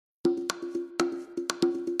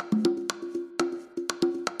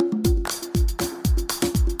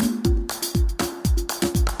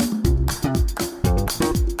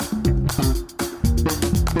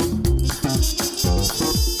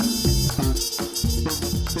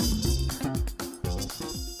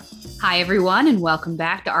Hi, everyone, and welcome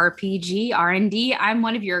back to RPG R&D. I'm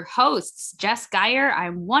one of your hosts, Jess Geyer.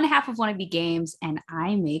 I'm one half of Wannabe Games, and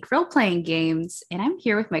I make role-playing games. And I'm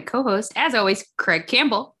here with my co-host, as always, Craig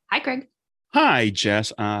Campbell. Hi, Craig. Hi,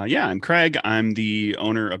 Jess. I'm Craig. I'm the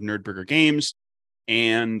owner of Nerdburger Games,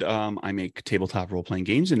 and I make tabletop role-playing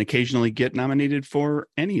games and occasionally get nominated for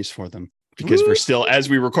Ennies for them because Woo! we're still, as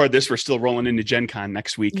we record this, we're still rolling into Gen Con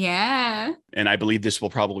next week. Yeah. And I believe this will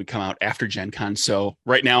probably come out after Gen Con. So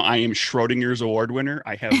right now I am Schrodinger's award winner.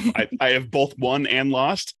 I have both won and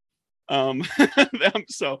lost. Um,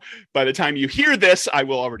 so by the time you hear this, I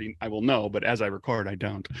will know, but as I record, I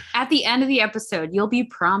don't. At the end of the episode, you'll be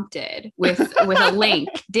prompted with a link.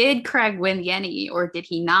 Did Craig win the Ennie or did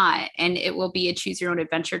he not? And it will be a choose your own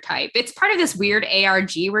adventure type. It's part of this weird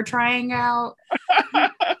ARG we're trying out.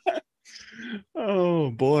 Oh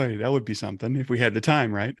boy, that would be something if we had the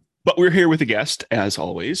time, right? But we're here with a guest, as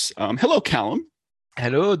always. Hello, Callum.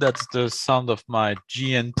 Hello, that's the sound of my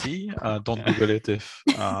GNT. Don't Google it if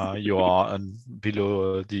you are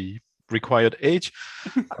below the required age.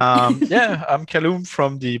 I'm Callum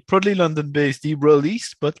from the proudly London-based The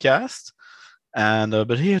Released podcast. And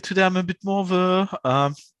but here today I'm a bit more of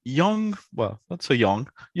a young, well, not so young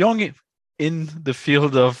in the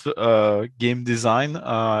field of game design.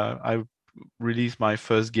 I released my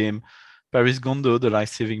first game, Paris Gondo, The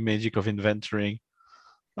Life-Saving Magic of Inventoring,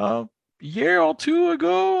 year or two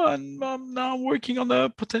ago, and I'm now working on a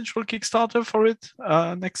potential Kickstarter for it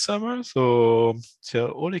next summer. So it's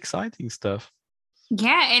all exciting stuff.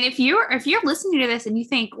 Yeah, and if you're listening to this and you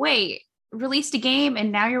think, wait, released a game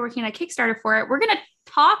and now you're working on a Kickstarter for it, we're gonna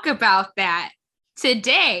talk about that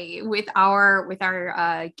today with our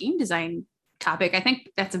game design topic. I think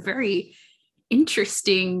that's a very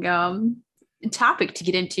interesting topic to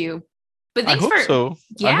get into. But I hope so.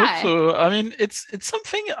 Yeah. I hope so. I mean, it's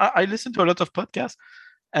something I listen to a lot of podcasts,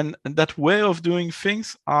 and that way of doing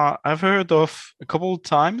things I've heard of a couple of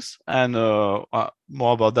times, and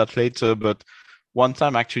more about that later. But one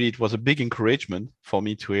time, actually, it was a big encouragement for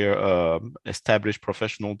me to hear established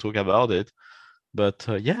professional talk about it. But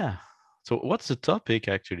yeah, so what's the topic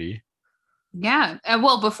actually? Yeah.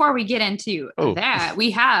 Well, before we get into that,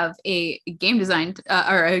 we have a game design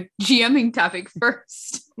or a GMing topic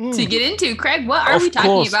first to get into. Craig, what are we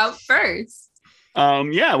talking about first?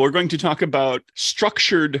 We're going to talk about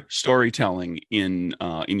structured storytelling in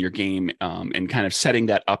your game and kind of setting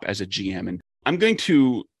that up as a GM. And I'm going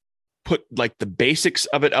to put like the basics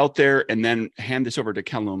of it out there and then hand this over to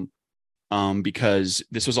Callum because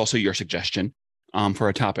this was also your suggestion for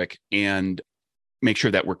a topic, and make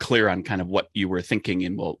sure that we're clear on kind of what you were thinking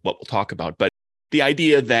and what we'll talk about. But the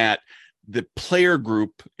idea that the player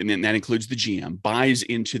group, and then that includes the GM, buys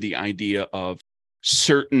into the idea of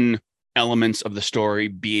certain elements of the story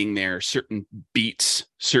being there, certain beats,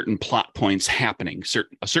 certain plot points happening,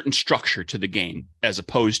 a certain structure to the game, as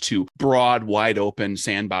opposed to broad, wide open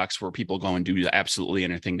sandbox where people go and do absolutely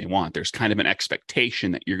anything they want. There's kind of an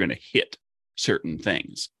expectation that you're going to hit certain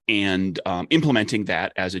things, and implementing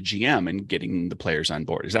that as a GM and getting the players on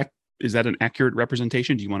board. Is that an accurate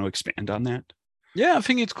representation? Do you want to expand on that? Yeah, I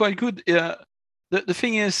think it's quite good. The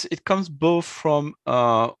thing is, it comes both from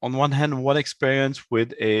on one hand, one experience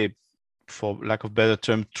with a, for lack of better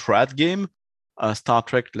term, trad game, Star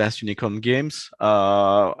Trek Last Unicorn games.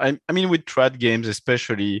 I mean, with trad games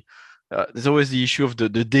especially, there's always the issue of the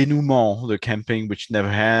denouement, the campaign which never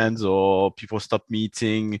ends, or people stop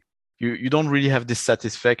meeting. You don't really have this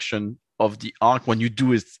satisfaction of the arc. When you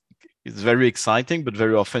do it, it's very exciting, but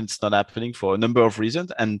very often it's not happening for a number of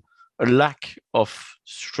reasons, and a lack of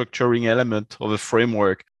structuring element of a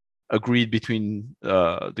framework agreed between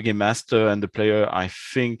the game master and the player, I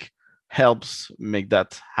think, helps make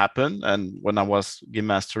that happen. And when I was game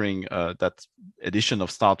mastering that edition of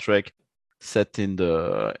Star Trek set in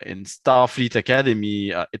Starfleet Academy,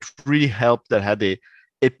 it really helped that had a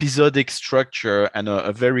episodic structure and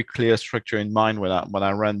a very clear structure in mind when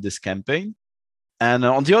I ran this campaign. And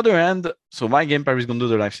on the other hand, so my game, Paris Gondo,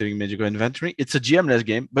 The Life-Saving Magic of Inventory, it's a GM-less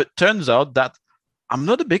game, but turns out that I'm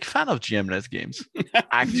not a big fan of GM-less games,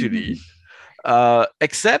 actually.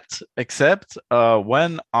 Except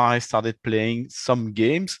when I started playing some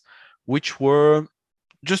games, which were,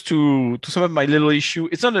 just to sum up my little issue,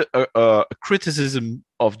 it's not a criticism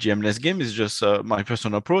of GM-less games, it's just my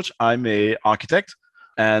personal approach. I'm an architect,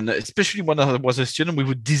 and especially when I was a student, we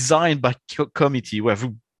would design by committee. We have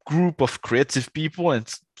a group of creative people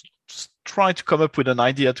and try to come up with an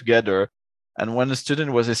idea together. And when a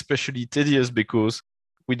student was especially tedious because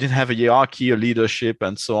we didn't have a hierarchy, a leadership,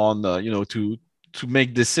 and so on, to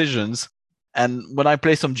make decisions. And when I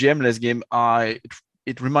play some GM-less game, it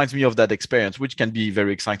it reminds me of that experience, which can be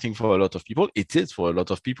very exciting for a lot of people. It is for a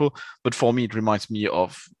lot of people, but for me, it reminds me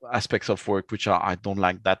of aspects of work which I don't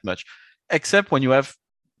like that much, except when you have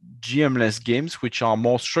GM-less games which are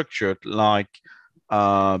more structured, like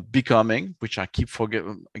Becoming, which I keep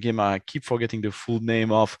forgetting the full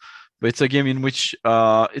name of, but it's a game in which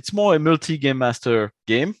it's more a multi-game master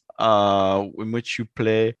game in which you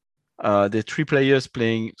play. The 3 players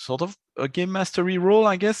playing sort of a game mastery role,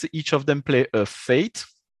 I guess. Each of them play a fate,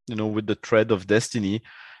 with the thread of destiny,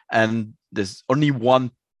 and there's only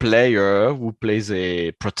one player who plays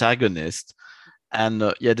a protagonist. And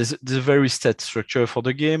there's a very set structure for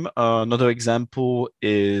the game. Another example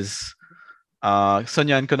is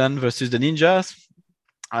Sonia and Conan versus the Ninjas.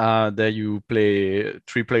 There you play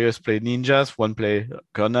 3 players play ninjas, one play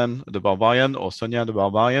Conan the Barbarian, or Sonia the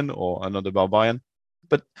Barbarian, or another Barbarian.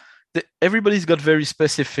 But everybody's got very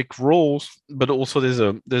specific roles, but also there's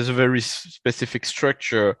a very specific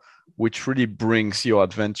structure which really brings your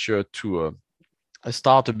adventure to a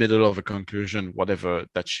start, a middle, of a conclusion, whatever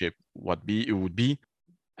that shape would be.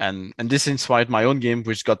 And this inspired my own game,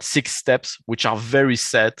 which got 6 steps, which are very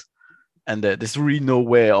set, and there's really no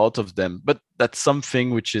way out of them. But that's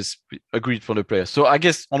something which is agreed for the players. So I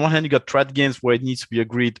guess on one hand, you got trad games where it needs to be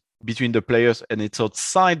agreed between the players and it's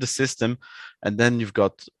outside the system. And then you've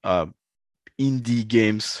got indie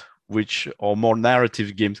games, which are more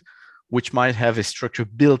narrative games, which might have a structure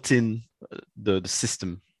built in the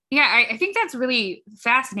system. Yeah, I think that's really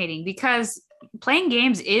fascinating, because playing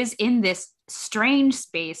games is in this strange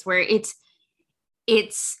space where it's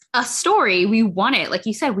a story. We want it, like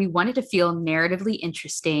you said, we want it to feel narratively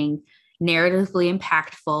interesting, narratively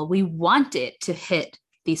impactful. We want it to hit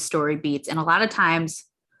these story beats. And a lot of times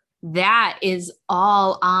that is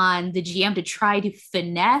all on the GM to try to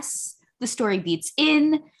finesse the story beats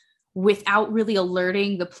in without really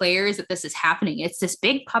alerting the players that this is happening. It's this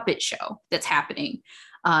big puppet show that's happening.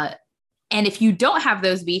 And if you don't have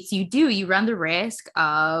those beats, you run the risk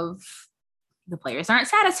of the players aren't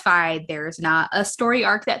satisfied. There's not a story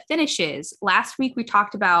arc that finishes. Last week, we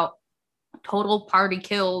talked about total party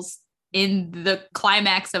kills in the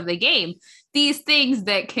climax of the game. These things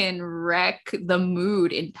that can wreck the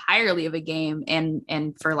mood entirely of a game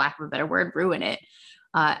and for lack of a better word, ruin it.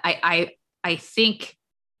 I think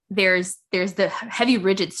there's the heavy,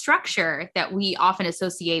 rigid structure that we often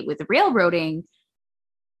associate with railroading,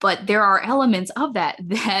 but there are elements of that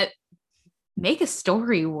make a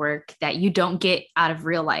story work that you don't get out of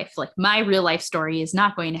real life. Like, my real life story is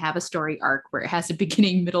not going to have a story arc where it has a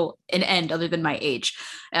beginning, middle, and end other than my age.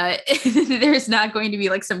 There's not going to be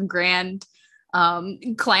like some grand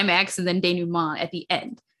climax and then denouement at the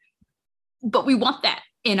end. But we want that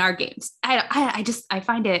in our games. I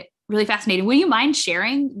find it really fascinating. Would you mind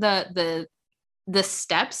sharing the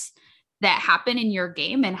steps that happen in your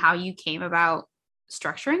game and how you came about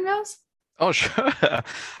structuring those? Oh, sure.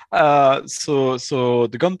 So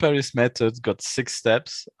the Gun Paris method got 6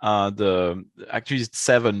 steps. Actually it's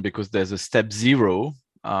 7, because there's a step 0,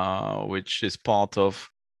 which is part of,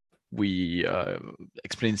 we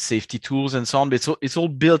explain safety tools and so on. But it's all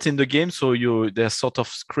built in the game. So there's sort of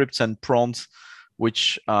scripts and prompts,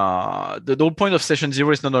 which the whole point of session 0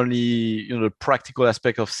 is not only the practical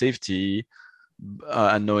aspect of safety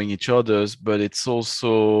and knowing each other's, but it's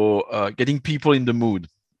also getting people in the mood.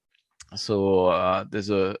 So there's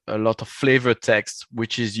a lot of flavor text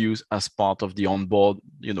which is used as part of the onboard,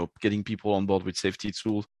 getting people on board with safety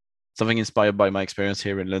tools. Something inspired by my experience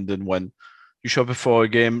here in London. When you show up for a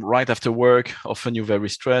game right after work, often you're very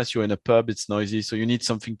stressed, you're in a pub, it's noisy, so you need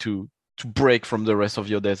something to break from the rest of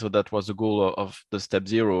your day. So that was the goal of the step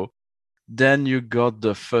 0. Then you got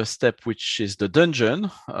the first step, which is the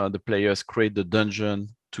dungeon. The players create the dungeon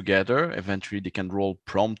together. Eventually they can roll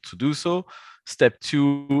prompt to do so. Step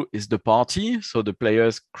 2 is the party. So the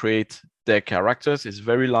players create their characters. It's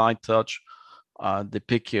very light touch. They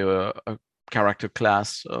pick a character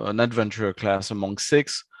class, an adventurer class among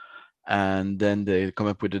 6. And then they come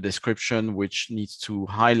up with a description which needs to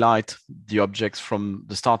highlight the objects from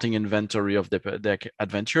the starting inventory of their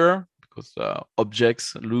adventurer, because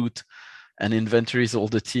objects, loot, and inventory is all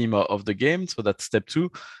the theme of the game. So that's step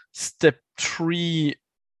 2. Step 3,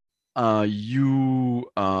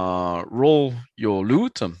 you roll your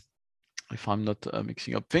loot, if I'm not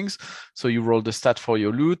mixing up things. So you roll the stat for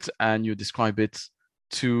your loot and you describe it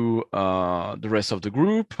to the rest of the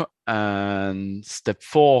group. And step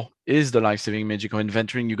 4 is the life-saving magic or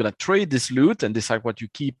inventory. You're going to trade this loot and decide what you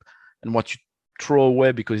keep and what you throw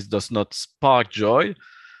away, because it does not spark joy.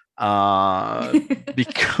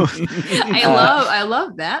 Because I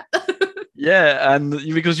love that. Yeah, and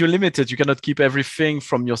because you're limited, you cannot keep everything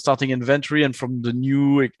from your starting inventory and from the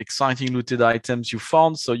new exciting looted items you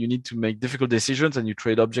found. So you need to make difficult decisions and you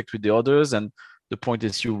trade objects with the others. And the point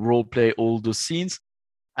is you role play all those scenes.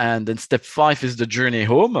 And then step 5 is the journey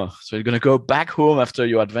home. So you're gonna go back home after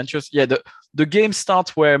your adventures. Yeah, the game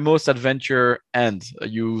starts where most adventure end.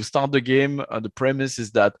 You start the game. The premise is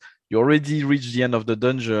that you already reached the end of the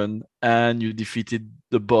dungeon and you defeated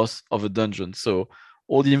the boss of a dungeon. So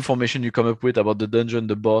all the information you come up with about the dungeon,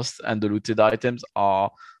 the boss, and the looted items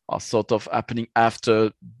are sort of happening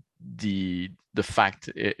after the fact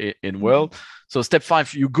in world. So step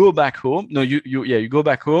 5, you go back home. No, you go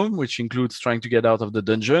back home, which includes trying to get out of the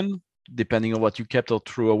dungeon. Depending on what you kept or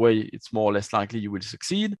threw away, it's more or less likely you will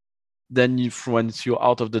succeed. Then once you're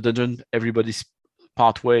out of the dungeon, everybody's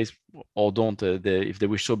part ways or don't, if they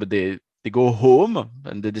wish so, but they go home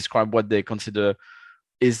and they describe what they consider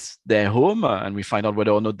is their home, and we find out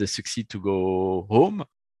whether or not they succeed to go home.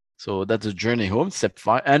 So that's the journey home, step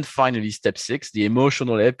 5. And finally, step 6, the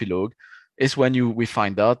emotional epilogue, is when we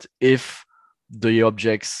find out if the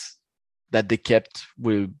objects that they kept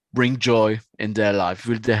will bring joy in their life.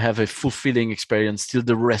 Will they have a fulfilling experience till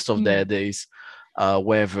the rest of their days,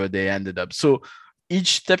 wherever they ended up? So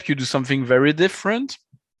each step you do something very different.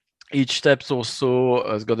 Each step also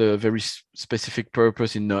has got a very specific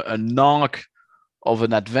purpose in an arc of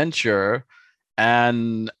an adventure.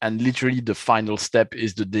 And literally the final step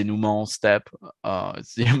is the denouement step.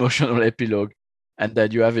 It's the emotional epilogue, and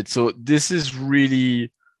that you have it. So this is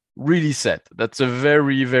really, really set. That's a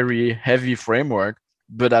very, very heavy framework,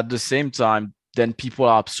 but at the same time, then people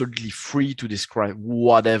are absolutely free to describe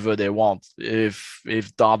whatever they want. If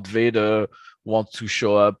Darth Vader wants to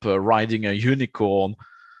show up riding a unicorn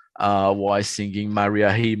while singing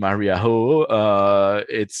Maria He, Maria Ho,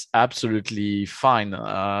 it's absolutely fine.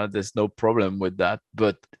 There's no problem with that.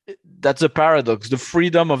 But that's a paradox. The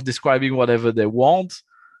freedom of describing whatever they want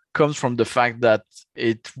comes from the fact that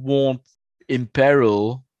it won't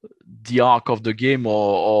imperil the arc of the game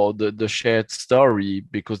or the shared story,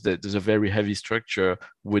 because there's a very heavy structure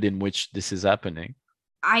within which this is happening.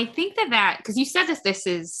 I think that because you said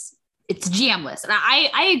it's GM-less, and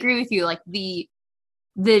I agree with you. Like the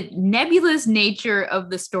nebulous nature of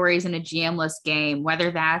the stories in a GM-less game,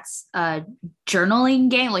 whether that's a journaling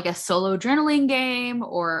game, like a solo journaling game,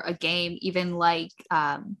 or a game even like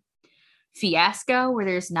Fiasco, where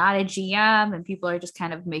there's not a GM and people are just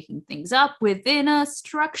kind of making things up within a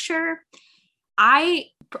structure. I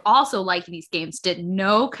also like these games to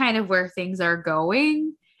know kind of where things are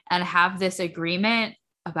going and have this agreement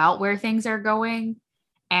about where things are going.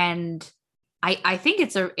 And I think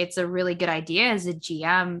it's a really good idea as a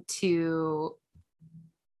GM to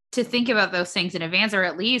think about those things in advance, or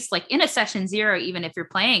at least like in a session 0, even if you're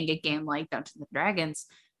playing a game like Dungeons and Dragons,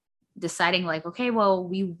 deciding like, okay, well,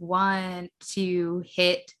 we want to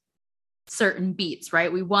hit certain beats,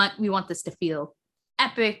 right? We want this to feel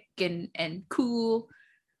epic and cool.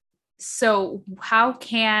 So how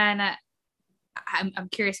can I'm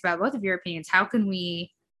curious about both of your opinions. How can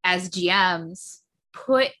we as GMs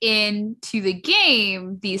put into the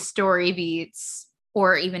game these story beats,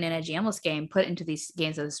 or even in a GM-less game, put into these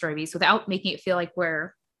games as story beats without making it feel like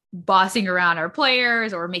we're bossing around our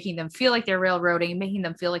players or making them feel like they're railroading, making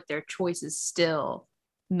them feel like their choices still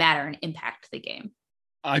matter and impact the game?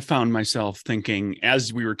 I found myself thinking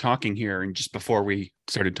as we were talking here, and just before we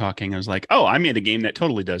started talking, I was like, oh, I made a game that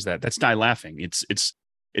totally does that. That's Die Laughing.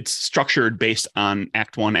 It's structured based on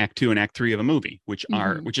Act 1, Act 2, and Act 3 of a movie, which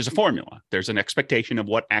is a formula. There's an expectation of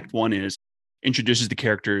what Act 1 is, introduces the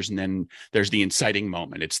characters, and then there's the inciting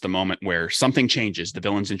moment. It's the moment where something changes, the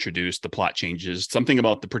villain's introduced, the plot changes, something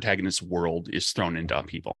about the protagonist's world is thrown into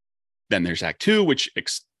people. Then there's Act 2, which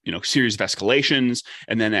series of escalations,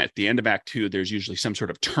 and then at the end of Act 2, there's usually some sort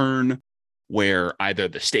of turn where either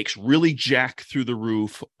the stakes really jack through the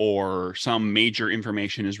roof or some major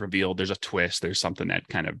information is revealed. There's a twist. There's something that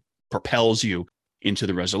kind of propels you into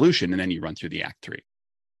the resolution, and then you run through the Act 3.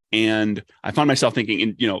 And I found myself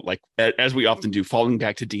thinking, like as we often do, falling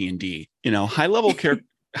back to D&D,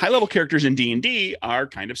 high-level characters in D&D are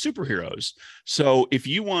kind of superheroes. So if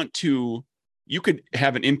you want to, you could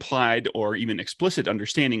have an implied or even explicit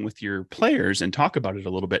understanding with your players and talk about it a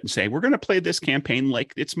little bit and say, we're going to play this campaign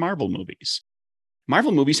like it's Marvel movies.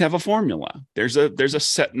 Marvel movies have a formula. There's a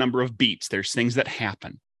set number of beats. There's things that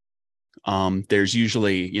happen. There's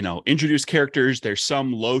usually, introduced characters. There's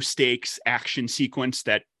some low stakes action sequence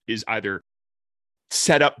that is either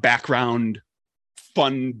set up background,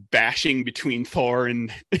 fun bashing between Thor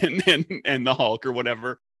and the Hulk or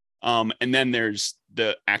whatever. And then there's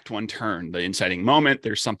the act 1 turn, the inciting moment.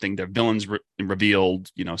 There's something the villains revealed,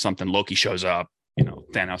 something, Loki shows up,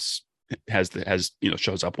 Thanos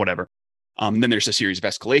shows up, whatever. Then there's a series of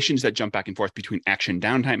escalations that jump back and forth between action,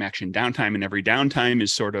 downtime, and every downtime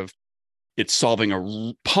is sort of, it's solving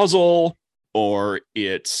a puzzle, or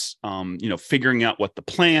it's, figuring out what the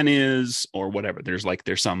plan is, or whatever. There's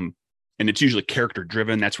some, and it's usually character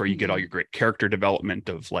driven. That's where you get all your great character development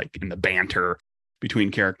of in the banter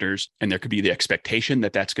between characters. And there could be the expectation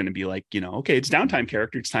that that's going to be okay, it's downtime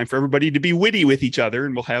character. It's time for everybody to be witty with each other,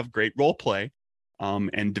 and we'll have great role play,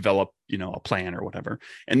 and develop, a plan or whatever.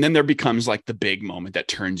 And then there becomes the big moment that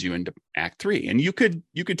turns you into act 3. And you could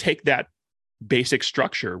take that basic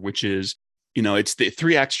structure, which is, it's the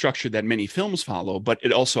 3-act structure that many films follow, but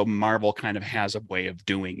it also, Marvel kind of has a way of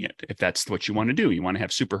doing it. If that's what you want to do, you want to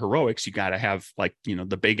have super heroics, you got to have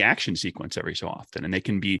the big action sequence every so often. And they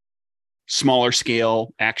can be smaller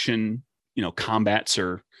scale action, combats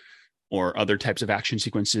or other types of action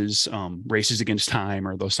sequences, races against time,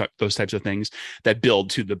 or those types of things that build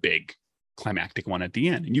to the big climactic one at the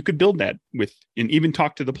end. And you could build that and even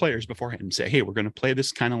talk to the players beforehand and say, hey, we're going to play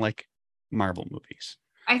this kind of like Marvel movies.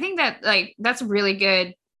 I think that that's really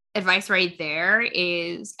good advice right there,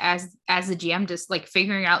 is as the GM, just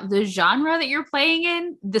figuring out the genre that you're playing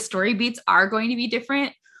in. The story beats are going to be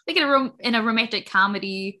different. In a romantic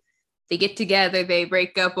comedy, they get together, they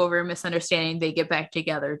break up over a misunderstanding, they get back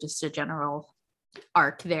together, just a general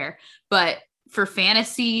arc there. But for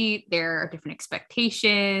fantasy, there are different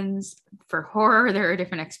expectations. For horror, there are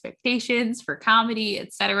different expectations. For comedy,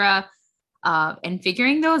 etc. And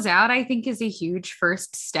figuring those out, I think, is a huge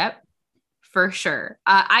first step for sure.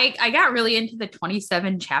 I got really into the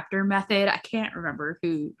 27 chapter method. I can't remember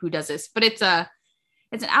who does this, but it's an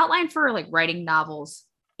outline for writing novels,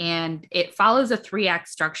 and it follows a 3-act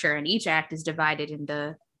structure, and each act is divided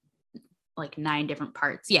into 9 different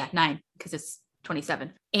parts. Yeah, 9, because it's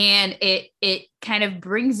 27. And it kind of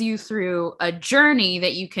brings you through a journey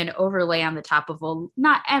that you can overlay on the top of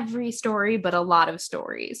not every story, but a lot of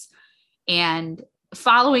stories. And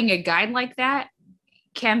following a guide like that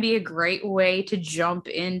can be a great way to jump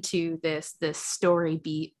into this story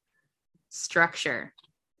beat structure.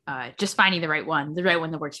 Just finding the right one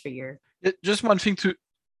that works for you. Just one thing to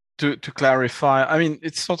clarify. I mean,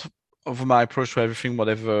 it's sort of my approach to everything.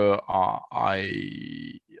 Whatever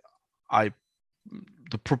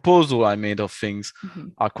the proposal I made of things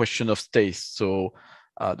are question of taste. So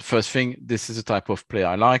the first thing, this is the type of play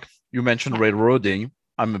I like. You mentioned railroading.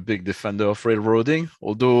 I'm a big defender of railroading,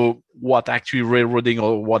 although what actually railroading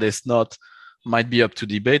or what is not might be up to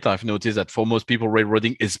debate. I've noticed that for most people,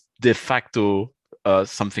 railroading is de facto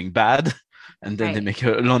something bad. And then they make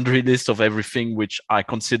a laundry list of everything which I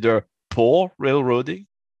consider poor railroading.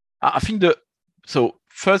 I think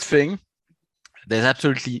first thing, there's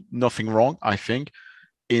absolutely nothing wrong, I think,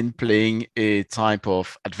 in playing a type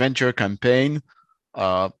of adventure campaign,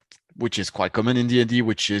 which is quite common in D&D,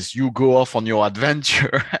 which is you go off on your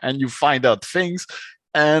adventure and you find out things,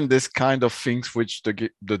 and this kind of things which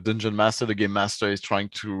the dungeon master, the game master, is trying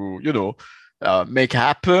to make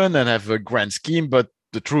happen and have a grand scheme. But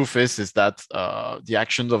the truth is that the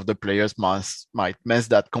actions of the players might mess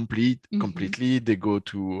that completely. They go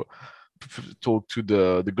to talk to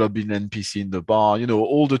the goblin NPC in the bar,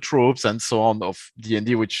 all the tropes and so on of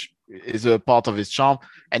D&D, which is a part of its charm.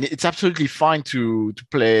 And it's absolutely fine to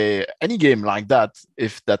play any game like that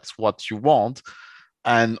if that's what you want.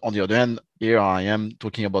 And on the other hand, here I am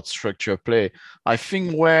talking about structure play. I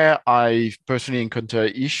think where I personally encounter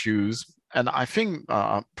issues, and I think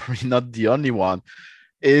probably not the only one,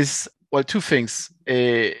 is, well, two things.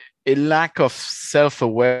 A lack of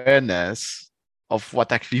self-awareness of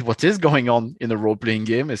what is going on in a role-playing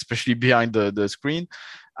game, especially behind the screen,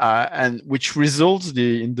 and which results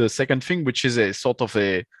in the second thing, which is a sort of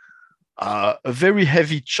a very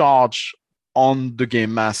heavy charge on the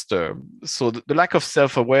game master. So the lack of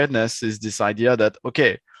self-awareness is this idea that,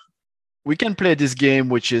 okay, we can play this game,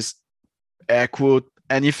 which is, air quote,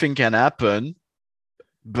 anything can happen,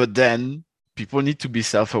 but then people need to be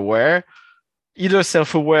self-aware. Either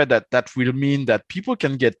self-aware that will mean that people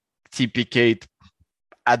can get TPK'd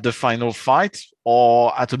at the final fight,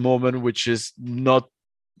 or at a moment which is not,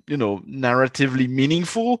 narratively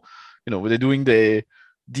meaningful. They're doing the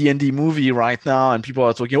D&D movie right now, and people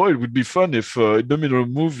are talking, it would be fun if in the middle of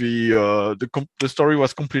the movie the story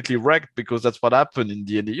was completely wrecked, because that's what happened in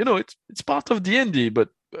D&D. It's part of D&D, but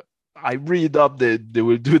I read up that they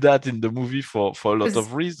will do that in the movie for a lot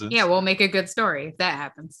of reasons. Yeah, we'll make a good story if that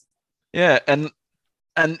happens. Yeah, and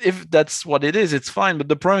if that's what it is, it's fine. But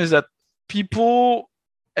the problem is that people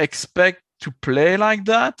expect to play like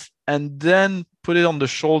that and then put it on the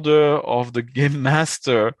shoulder of the game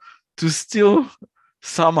master to still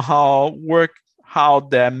somehow work out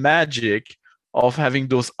their magic of having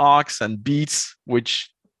those arcs and beats, which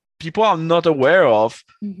people are not aware of,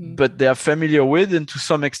 but they are familiar with, and to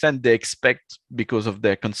some extent they expect because of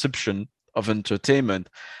their consumption of entertainment.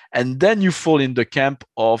 And then you fall in the camp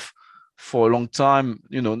of, for a long time,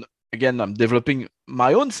 again, I'm developing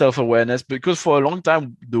my own self-awareness, because for a long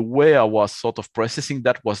time, the way I was sort of processing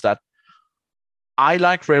that was that I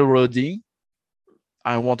like railroading.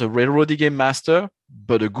 I want a railroading game master,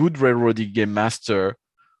 but a good railroading game master,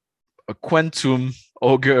 a Quantum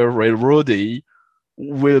Ogre railroading,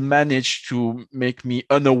 will manage to make me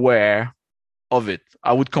unaware of it.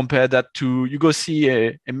 I would compare that to, you go see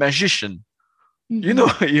a magician. You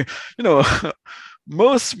know,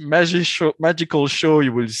 most magical show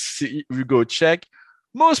you will see, you go check,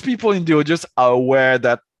 most people in the audience are aware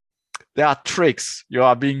that there are tricks. You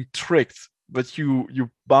are being tricked, but you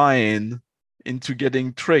buy into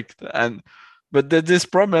getting tricked. But there's this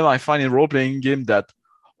problem I find in role-playing game that,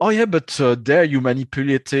 oh yeah, but there you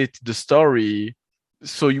manipulated the story,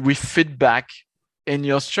 so we fit back in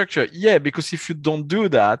your structure. Yeah, because if you don't do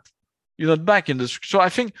that, you're not back in the structure. So I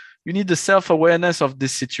think you need the self-awareness of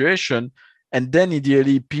this situation, and then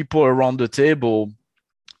ideally people around the table,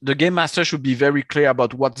 the game master should be very clear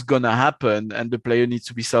about what's gonna happen, and the player needs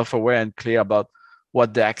to be self-aware and clear about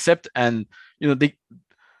what they accept. And they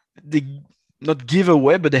not give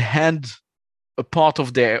away, but they hand a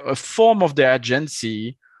form of their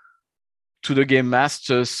agency to the game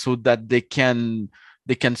master, so that they can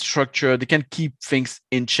structure, they can keep things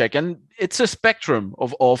in check. And it's a spectrum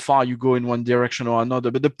of how far you go in one direction or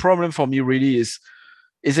another. But the problem for me really is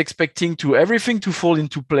expecting everything to fall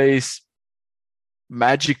into place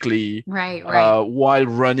magically, right. While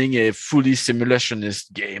running a fully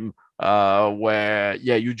simulationist game, where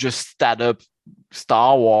you just start up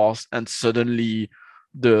Star Wars and suddenly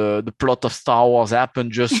the plot of Star Wars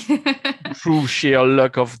happened just through sheer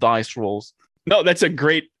luck of dice rolls. No, that's a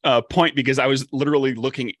great point, because I was literally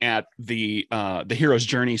looking at the hero's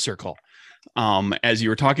journey circle as you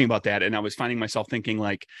were talking about that, and I was finding myself thinking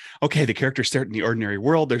like, okay, the characters start in the ordinary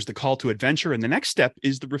world. There's the call to adventure, and the next step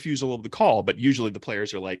is the refusal of the call. But usually the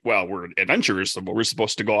players are like, well, we're adventurers, so we're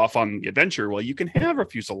supposed to go off on the adventure. Well, you can have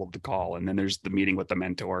refusal of the call, and then there's the meeting with the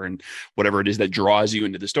mentor and whatever it is that draws you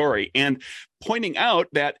into the story, and pointing out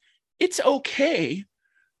that it's okay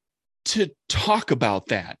to talk about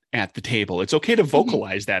that at the table. It's okay to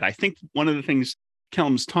vocalize that. I think one of the things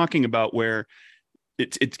Kelm's talking about, where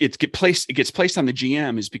it gets placed on the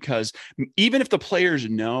GM, is because even if the players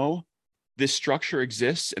know this structure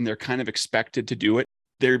exists and they're kind of expected to do it,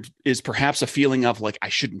 there is perhaps a feeling of like, I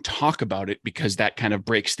shouldn't talk about it because that kind of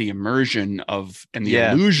breaks the immersion of and the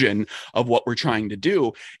illusion of what we're trying to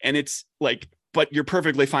do. And it's like, but you're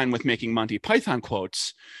perfectly fine with making Monty Python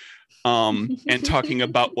quotes and talking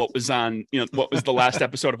about what was the last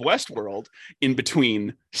episode of Westworld in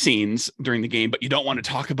between scenes during the game, but you don't want to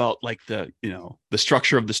talk about like the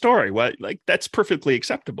structure of the story. What, like, that's perfectly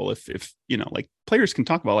acceptable if like players can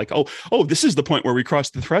talk about like, oh, this is the point where we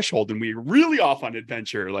crossed the threshold and we're really off on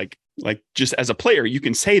adventure. Like just as a player, you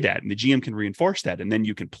can say that, and the GM can reinforce that, and then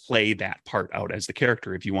you can play that part out as the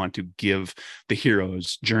character if you want to give the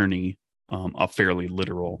hero's journey a fairly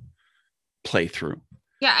literal playthrough.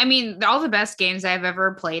 Yeah, I mean, all the best games I've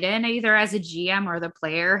ever played in, either as a GM or the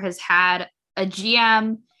player, has had a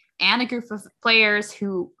GM and a group of players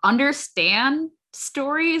who understand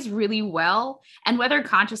stories really well, and whether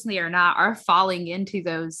consciously or not, are falling into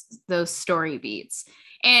those story beats.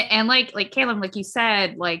 And like Caleb, like you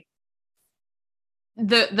said, like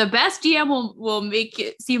the best GM will make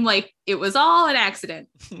it seem like it was all an accident.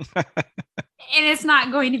 And it's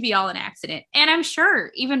not going to be all an accident. And I'm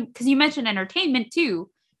sure, even because you mentioned entertainment too,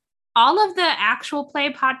 all of the actual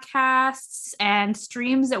play podcasts and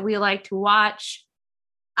streams that we like to watch,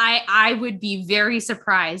 I would be very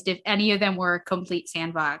surprised if any of them were a complete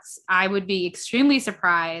sandbox. I would be extremely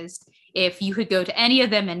surprised if you could go to any of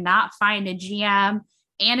them and not find a GM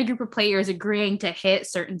and a group of players agreeing to hit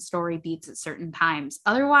certain story beats at certain times.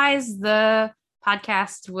 Otherwise, the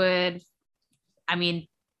podcast would, I mean,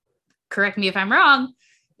 correct me if I'm wrong,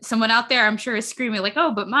 someone out there I'm sure is screaming like,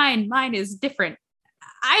 oh, but mine is different.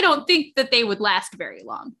 I don't think that they would last very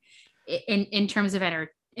long in terms of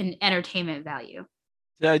entertainment value.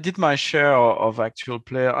 Yeah, I did my share of actual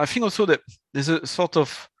play. I think also that there's a sort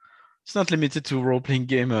of, it's not limited to role-playing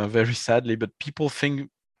game, very sadly, but people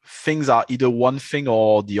think things are either one thing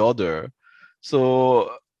or the other.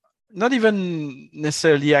 So not even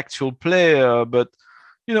necessarily actual play, but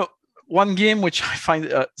one game which I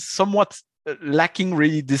find somewhat lacking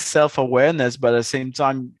really this self-awareness, but at the same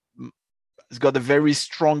time, it's got a very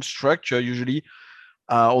strong structure usually.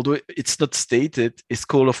 Although it's not stated, is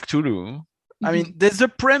Call of Cthulhu. I mean, there's a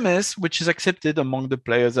premise which is accepted among the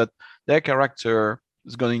players that their character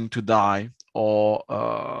is going to die or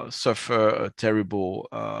suffer a terrible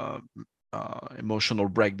emotional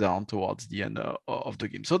breakdown towards the end of the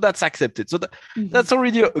game. So that's accepted. So that's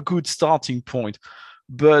already a good starting point.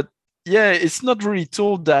 But yeah, it's not really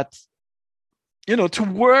told that, to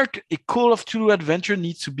work, a Call of Cthulhu adventure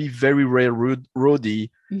needs to be very railroady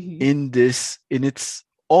in its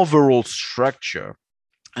overall structure.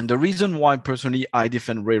 And the reason why personally I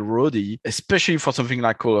defend railroady, especially for something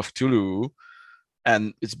like Call of Cthulhu,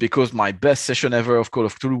 and it's because my best session ever of Call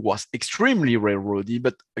of Cthulhu was extremely railroady.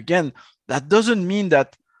 But again, that doesn't mean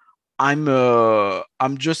that I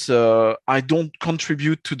don't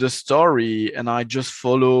contribute to the story and I just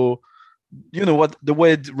follow, the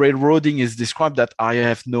way railroading is described, that I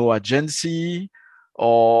have no agency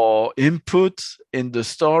or input in the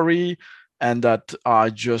story, and that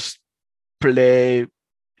I just play,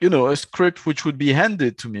 a script which would be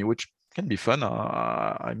handed to me, which can be fun.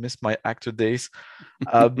 I miss my actor days.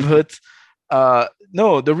 But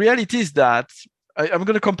no, the reality is that I'm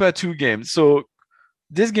going to compare two games. So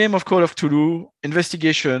this game of Call of Cthulhu,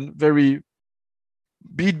 investigation, very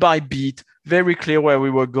beat by beat, very clear where we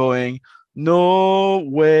were going. No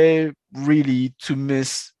way really to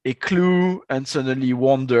miss a clue and suddenly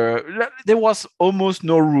wonder. There was almost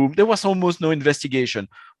no room. There was almost no investigation.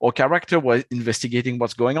 Our character was investigating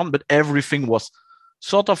what's going on, but everything was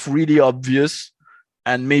sort of really obvious.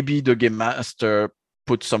 And maybe the game master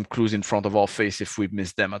put some clues in front of our face if we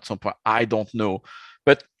missed them at some point. I don't know.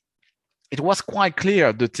 But it was quite clear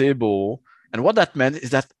at the table. And what that meant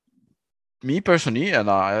is that me personally, and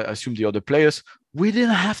I assume the other players, we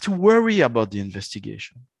didn't have to worry about the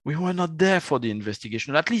investigation. We were not there for the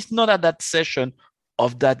investigation, at least not at that session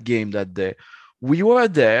of that game that day. We were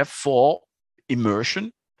there for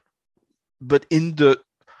immersion, but in the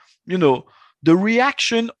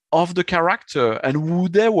reaction of the character and who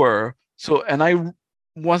they were. So, and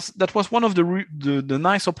that was one of the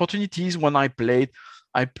nice opportunities when I played.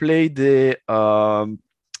 I played the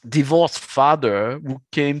divorced father who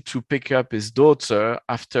came to pick up his daughter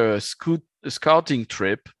after a scouting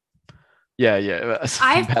trip. Yeah.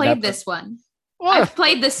 I've played this one. What? I've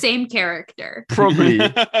played the same character. Probably.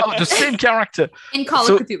 The same character. In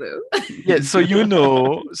Call of Cthulhu. Yeah, so you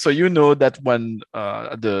know that when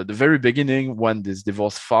the very beginning, when this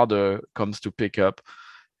divorced father comes to pick up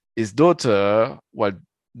his daughter, well,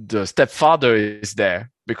 the stepfather is there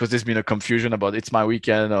because there's been a confusion about it's my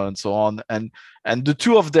weekend and so on. And the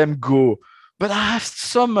two of them go. But I have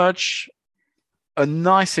so much a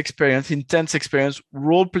nice experience, intense experience,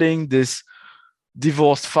 role-playing this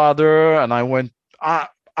divorced father. And I went, I'm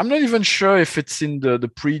not even sure if it's in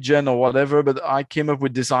the pre-gen or whatever, but I came up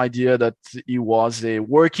with this idea that he was a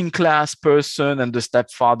working class person and the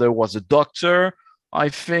stepfather was a doctor, I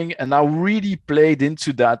think. And I really played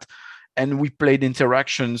into that. And we played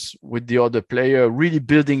interactions with the other player, really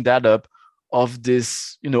building that up of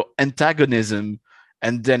this, antagonism,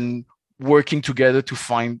 and then working together to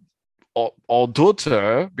find our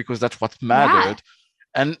daughter, because that's what mattered.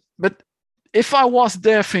 Yeah. But if I was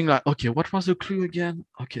there thinking like, okay, what was the clue again?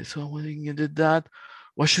 Okay, so when you did that,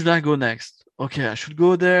 where should I go next? Okay, I should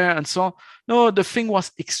go there and so on. No, the thing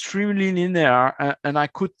was extremely linear, and I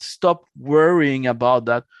could stop worrying about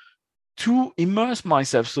that to immerse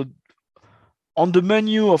myself. So on the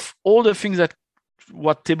menu of all the things that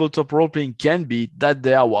what tabletop role-playing can be, that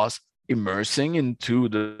there was immersing into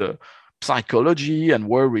the psychology and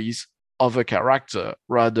worries of a character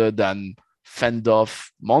rather than fend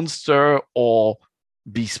off monster or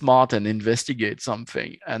be smart and investigate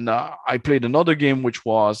something. And I played another game which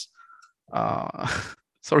was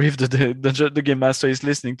sorry if the game master is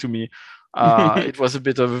listening to me. It was a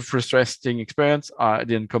bit of a frustrating experience. I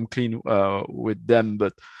didn't come clean with them,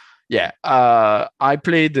 but yeah, I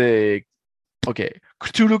played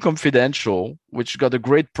Cthulhu Confidential, which got a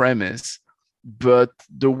great premise, but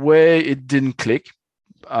the way it didn't click,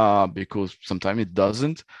 because sometimes it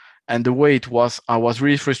doesn't, and the way it was, I was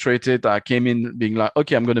really frustrated. I came in being like,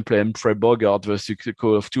 okay, I'm going to play Humphrey Bogart versus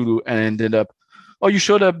Call of Cthulhu, and ended up, oh, you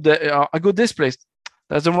showed up there. I go this place.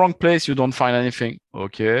 That's the wrong place. You don't find anything.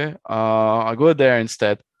 Okay, I go there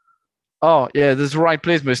instead. Oh, yeah, this is the right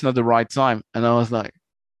place, but it's not the right time. And I was like,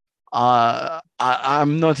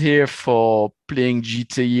 I'm not here for playing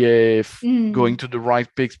GTA, going to the right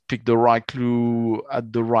pick the right clue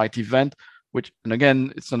at the right event, and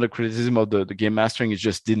again, it's not a criticism of the game mastering. It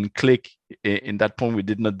just didn't click in that point. We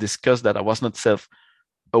did not discuss that. I was not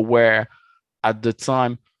self-aware at the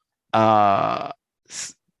time.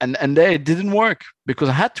 And there it didn't work because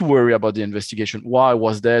I had to worry about the investigation. Why I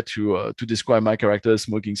was there to describe my character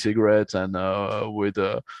smoking cigarettes and with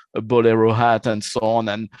a bolero hat and so on,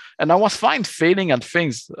 and I was fine failing at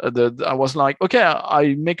things. I was like, okay,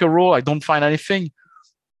 I make a roll, I don't find anything,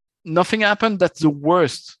 nothing happened. That's the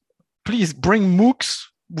worst. Please bring Mooks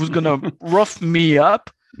who's gonna rough me up.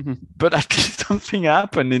 But at least something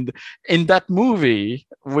happened in that movie,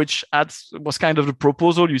 which was kind of the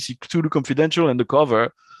proposal. You see Cthulhu Confidential in the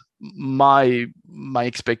cover. My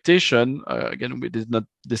expectation, again, we did not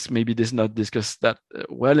discuss that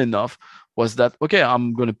well enough, was that okay,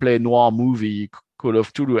 I'm going to play a noir movie, Call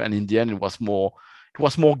of Cthulhu, and in the end, it was more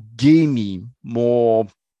gamey. More,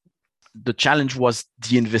 the challenge was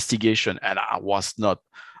the investigation, and I was not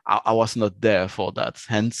there for that.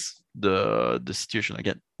 Hence the situation.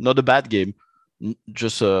 Again, not a bad game,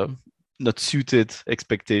 just not suited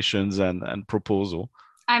expectations and proposal.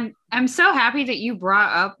 I'm so happy that you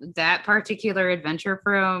brought up that particular adventure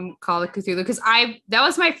from Call of Cthulhu, because that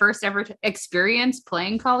was my first ever experience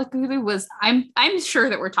playing Call of Cthulhu. I'm sure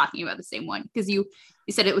that we're talking about the same one, because you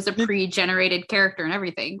said it was a pre-generated character and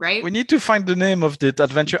everything, right? We need to find the name of the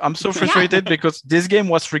adventure. I'm so frustrated because this game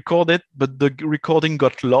was recorded, but the recording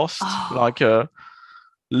got lost,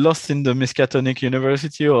 lost in the Miskatonic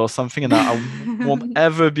University or something, and I won't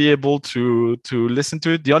ever be able to listen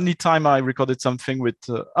to it. The only time I recorded something with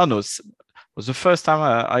it was the first time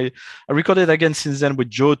I recorded again since then with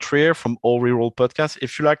Joe Trier from All Reroll Podcast.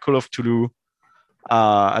 If you like Call of Cthulhu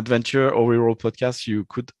adventure or reroll podcast, you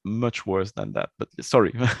could much worse than that. But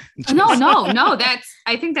sorry. No.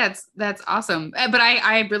 I think that's awesome. But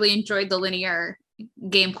I really enjoyed the linear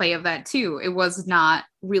gameplay of that too. It was not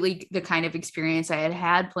really the kind of experience I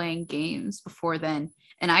had playing games before then,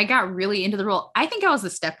 and I got really into the role. I think I was the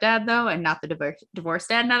stepdad though, and not the divorced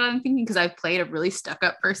dad. Now that I'm thinking, because I've played a really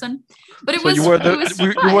stuck-up person. But you were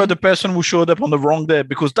the person who showed up on the wrong day,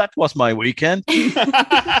 because that was my weekend.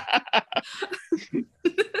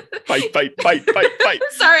 Fight.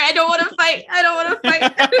 Sorry, I don't want to fight.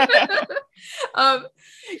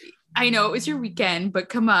 I know it was your weekend, but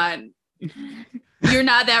come on. You're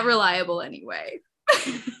not that reliable anyway.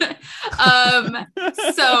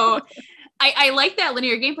 So I like that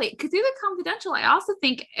linear gameplay. Cthulhu Confidential, I also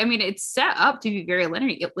think, it's set up to be very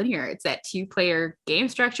linear. It's that 2-player game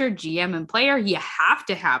structure, GM and player. You have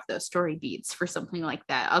to have those story beats for something like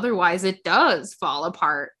that. Otherwise, it does fall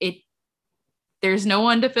apart. There's no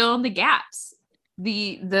one to fill in the gaps.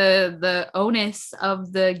 The onus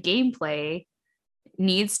of the gameplay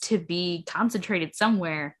needs to be concentrated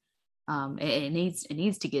somewhere. It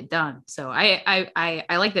needs to get done. So I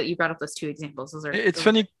like that you brought up those two examples. It's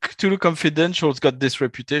funny, Cthulhu Confidential's got this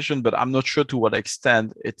reputation, but I'm not sure to what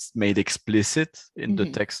extent it's made explicit in the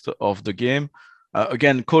text of the game.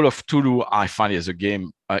 Again, Call of Cthulhu, I find as a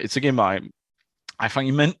game, it's a game I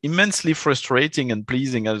find immensely frustrating and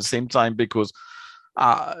pleasing at the same time, because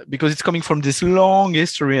it's coming from this long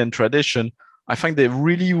history and tradition. I find they're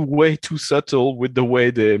really way too subtle with the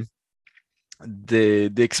way they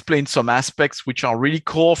explain some aspects which are really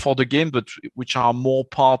core for the game, but which are more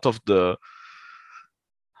part of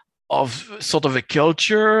sort of a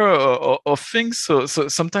culture of things. So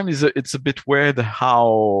sometimes it's a bit weird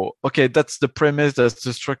how, okay, that's the premise, that's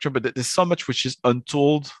the structure, but there's so much which is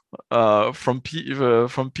untold from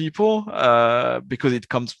people because it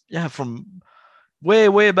comes from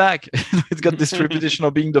way back. It's got this reputation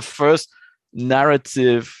of being the first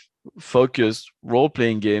narrative focused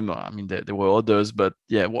role-playing game. There were others, but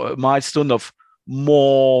a milestone of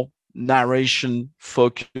more narration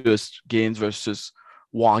focused games versus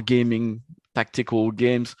wargaming tactical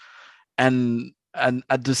games. And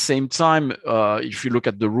at the same time, if you look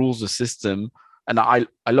at the rules, the system, and I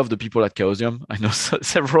love the people at Chaosium. I know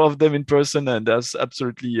several of them in person, and that's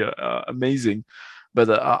absolutely amazing. But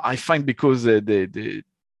I find because they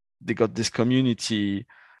got this community.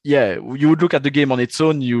 Yeah, you would look at the game on its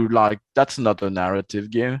own, you like, that's not a narrative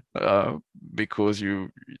game, because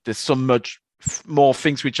there's so much more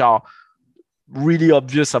things which are really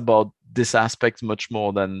obvious about this aspect, much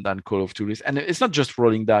more than Call of Cthulhu. And it's not just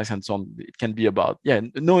rolling dice and so on. It can be about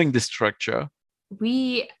knowing the structure.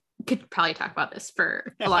 We could probably talk about this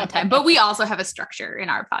for a long time, but we also have a structure in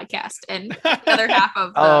our podcast, and the other half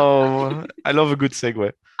of I love a good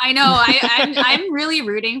segue. I know. I'm really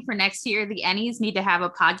rooting for next year. The Ennies need to have a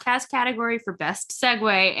podcast category for best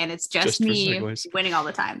segue, and it's just me winning all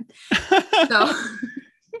the time. So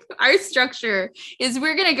our structure is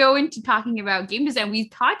we're going to go into talking about game design. We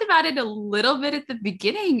talked about it a little bit at the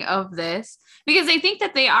beginning of this because I think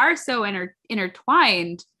that they are so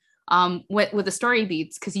intertwined. with the story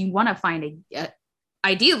beats, because you want to find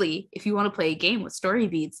ideally, if you want to play a game with story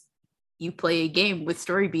beats, you play a game with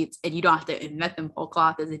story beats and you don't have to invent them whole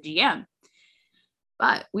cloth as a GM.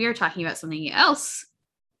 But we are talking about something else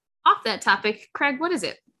off that topic. Craig, what is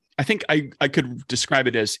it? I think I could describe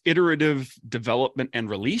it as iterative development and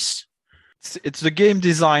release. It's the game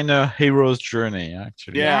designer hero's journey,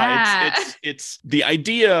 actually. Yeah. It's the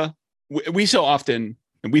idea. We so often,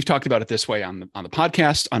 and we've talked about it this way on the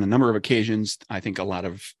podcast on a number of occasions. I think a lot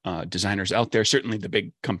of designers out there, certainly the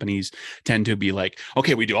big companies, tend to be like,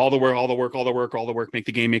 okay, we do all the work, make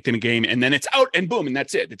the game, and then it's out and boom, and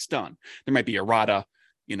that's it. It's done. There might be errata,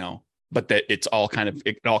 but that it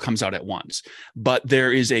all comes out at once. But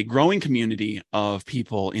there is a growing community of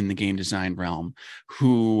people in the game design realm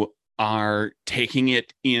who are taking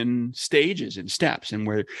it in stages and steps, and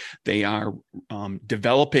where they are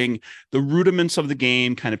developing the rudiments of the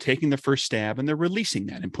game, kind of taking the first stab, and they're releasing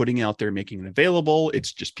that and putting it out there, making it available.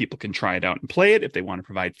 It's just people can try it out and play it if they want to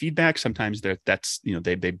provide feedback. Sometimes they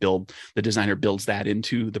build, the designer builds that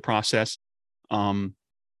into the process.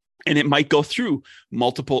 And it might go through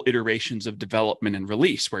multiple iterations of development and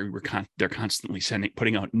release, where they're constantly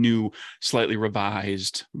putting out new, slightly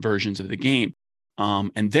revised versions of the game.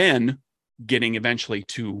 And then getting eventually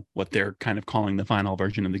to what they're kind of calling the final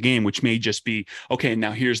version of the game, which may just be, okay,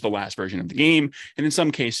 now here's the last version of the game. And in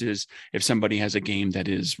some cases, if somebody has a game that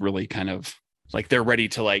is really kind of like they're ready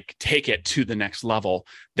to like take it to the next level,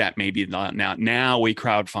 that may be now we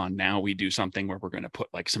crowdfund, now we do something where we're going to put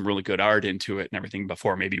like some really good art into it and everything.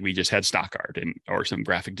 Before, maybe we just had stock art or some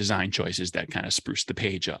graphic design choices that kind of spruce the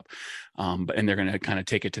page up. And they're going to kind of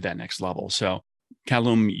take it to that next level. So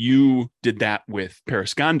Callum, you did that with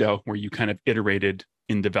Periscondo, where you kind of iterated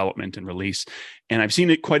in development and release. And I've seen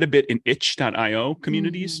it quite a bit in itch.io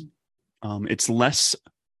communities. It's less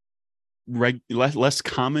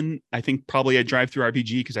common, I think, probably at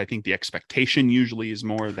Drive-Thru-RPG, because I think the expectation usually is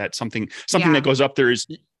more that something that goes up there is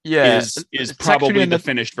probably the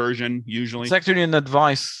finished version usually. It's actually an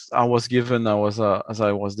advice I was given as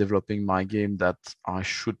I was developing my game, that I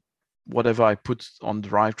should, whatever I put on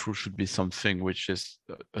Drive-Thru should be something which is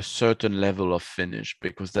a certain level of finish,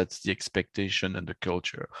 because that's the expectation and the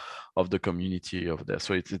culture of the community over there.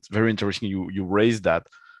 So it's very interesting you raised that,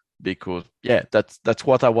 because that's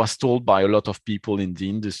what I was told by a lot of people in the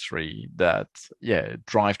industry, that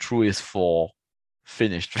Drive-Thru is for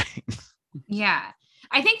finished things. Yeah,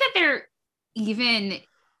 I think that they're even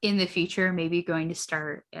in the future maybe going to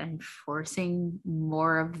start enforcing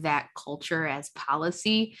more of that culture as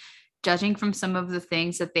policy, judging from some of the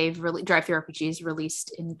things that they've really Drive-Thru-RPGs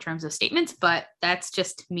released in terms of statements. But that's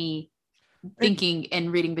just me thinking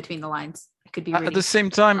and reading between the lines. I could be at the same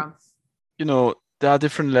time, there are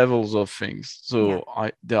different levels of things. So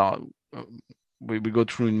we go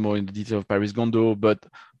through in more in the detail of Periscondo, but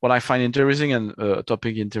what I find interesting and a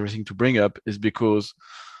topic interesting to bring up is because,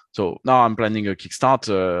 so now I'm planning a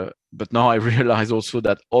Kickstarter, but now I realize also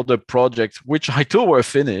that other projects, which I thought were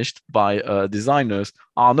finished by designers,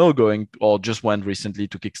 are now going or just went recently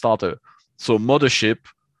to Kickstarter. So Mothership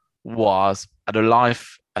was at a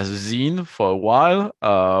life as a zine for a while,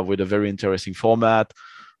 with a very interesting format.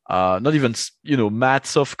 Not even, matte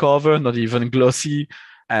soft cover, not even glossy.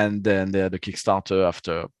 And then they had a Kickstarter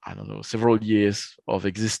after, I don't know, several years of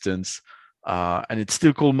existence. And it's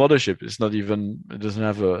still called Mothership. It's not even, it doesn't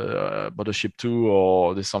have a Mothership 2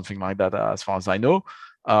 or there's something like that, as far as I know.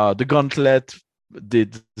 The Gauntlet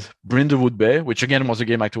did Brindlewood Bay, which again was a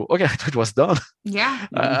game I thought, okay, I thought it was done. Yeah.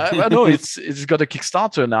 No, it's got a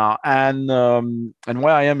Kickstarter now. And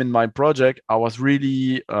where I am in my project, I was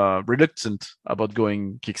really reluctant about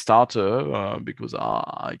going Kickstarter because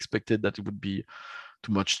I expected that it would be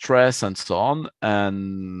too much stress and so on.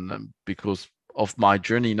 And because of my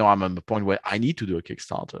journey, now I'm at the point where I need to do a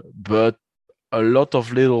Kickstarter. But a lot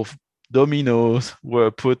of little dominoes were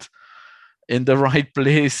put in the right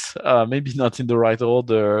place, maybe not in the right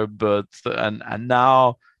order, but and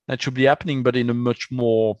now that should be happening, but in a much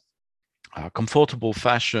more comfortable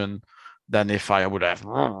fashion than if I would have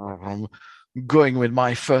going with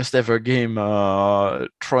my first ever game,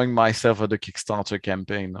 throwing myself at the Kickstarter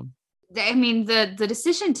campaign. I mean, the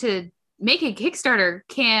decision to make a Kickstarter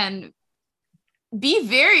can be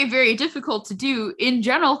very, very difficult to do in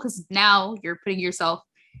general, because now you're putting yourself,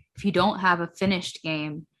 if you don't have a finished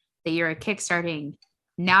game that you're kickstarting,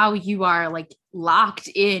 now you are like locked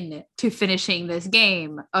in to finishing this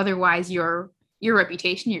game. Otherwise, your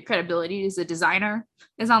reputation, your credibility as a designer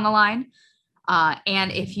is on the line.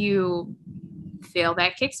 And if you fail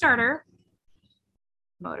that Kickstarter,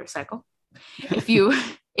 motorcycle, if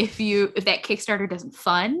that Kickstarter doesn't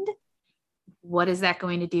fund, what is that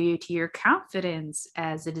going to do to your confidence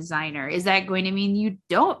as a designer? Is that going to mean you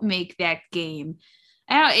don't make that game?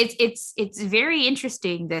 I don't know, it's very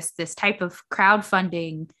interesting, this type of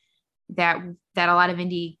crowdfunding that a lot of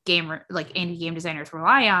indie game designers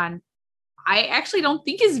rely on. I actually don't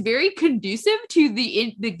think is very conducive to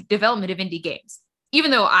the development of indie games.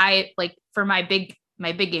 Even though I like for my big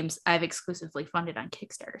games, I've exclusively funded on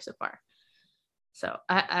Kickstarter so far. So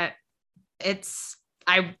I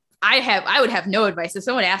would have no advice if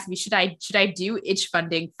someone asked me, should I do itch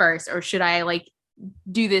funding first, or should I like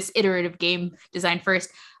do this iterative game design first?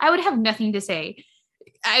 I would have nothing to say.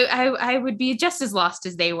 I would be just as lost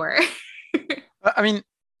as they were. I mean,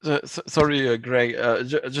 sorry, Greg. I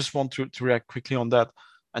just want to react quickly on that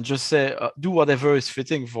and just say, do whatever is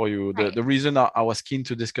fitting for you. Right. The reason I was keen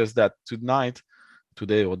to discuss that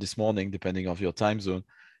today or this morning, depending of your time zone,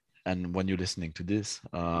 and when you're listening to this,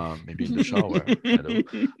 maybe in the shower,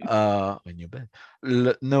 in your bed.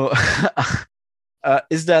 No,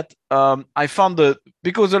 is that I found that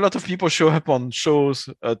because a lot of people show up on shows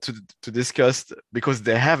to discuss, because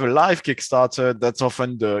they have a live Kickstarter, that's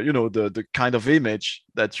often the kind of image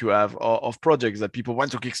that you have of projects that people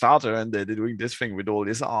went to Kickstarter and they're doing this thing with all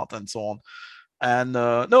this art and so on. And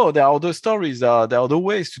no, there are other stories, there are other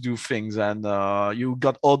ways to do things, and you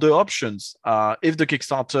got other options. If the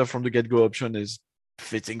Kickstarter from the get-go option is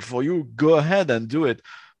fitting for you, go ahead and do it.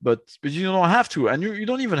 But you don't have to, and you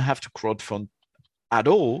don't even have to crowdfund at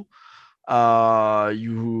all.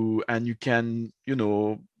 You can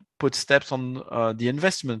put steps on the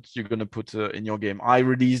investment you're going to put in your game. I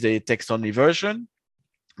released a text-only version,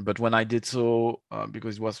 but when I did so,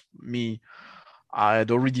 because it was me, I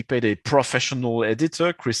had already paid a professional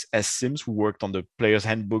editor, Chris S. Sims, who worked on the Player's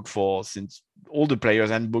Handbook since all the Player's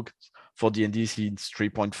Handbook for D&D since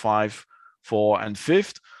 3.5, 4, and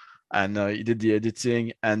 5th. And he did the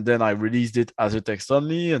editing, and then I released it as a text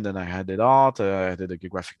only, and then I added art, I added a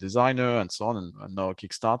graphic designer, and so on, and now a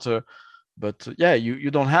Kickstarter. But yeah,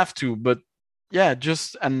 you don't have to. But yeah,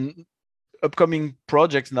 just an upcoming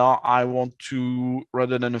projects now, I want to,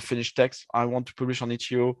 rather than a finished text, I want to publish on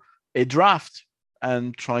itch.io a draft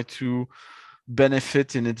and try to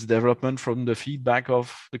benefit in its development from the feedback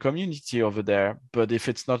of the community over there. But if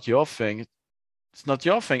it's not your thing, it's not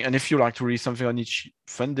your thing. And if you like to read something on each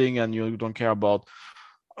funding and you don't care about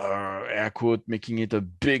air quote making it a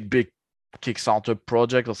big Kickstarter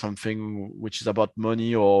project or something which is about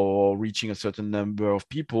money or reaching a certain number of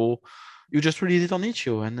people, you just release it on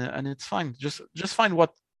itch.io and it's fine. Just find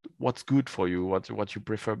what's good for you, what you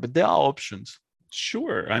prefer. But there are options.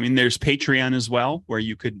 Sure. I mean, there's Patreon as well, where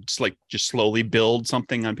you could just slowly build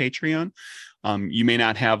something on Patreon. You may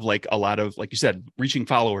not have like a lot of, like you said, reaching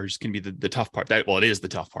followers can be the tough part. It is the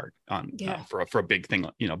tough part for a big thing,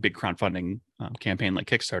 big crowdfunding campaign like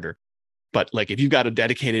Kickstarter. But like if you've got a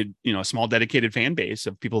dedicated, small dedicated fan base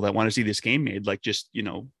of people that want to see this game made, like just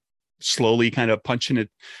slowly kind of punching it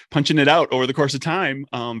out over the course of time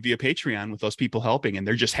via Patreon with those people helping, and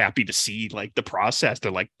they're just happy to see like the process.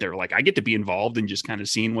 They're like I get to be involved in just kind of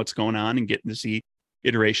seeing what's going on and getting to see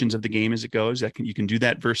iterations of the game as it goes. You can do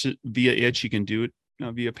that via itch. You can do it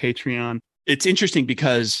via Patreon. It's interesting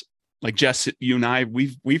because like Jess, you and I,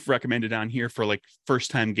 we've recommended on here for like first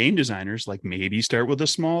time game designers, like maybe start with a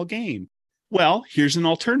small game. Well, here's an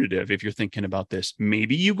alternative. If you're thinking about this,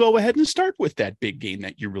 maybe you go ahead and start with that big game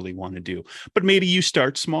that you really want to do, but maybe you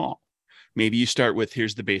start small. Maybe you start with,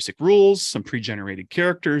 here's the basic rules, some pre-generated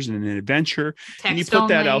characters and an adventure, and you put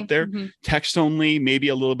that out there, text only, maybe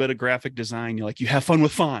a little bit of graphic design. You have fun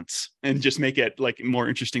with fonts and just make it like more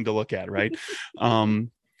interesting to look at. Right.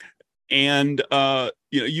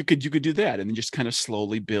 You could do that and then just kind of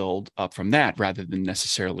slowly build up from that, rather than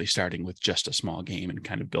necessarily starting with just a small game and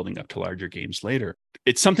kind of building up to larger games later.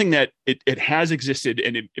 It's something that it has existed,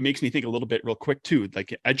 and it makes me think a little bit real quick too.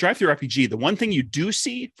 Like at DriveThruRPG, the one thing you do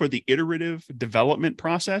see for the iterative development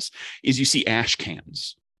process is you see ash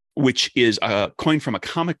cans, which is a coin from a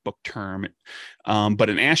comic book term. But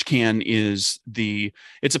an ash can it's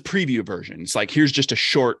a preview version. It's like, here's just a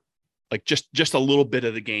short, like just a little bit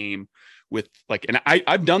of the game with like, and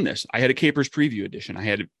I've done this. I had a Capers preview edition. I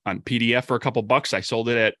had it on PDF for a couple bucks. I sold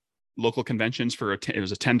it at local conventions for it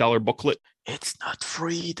was a $10 booklet. It's not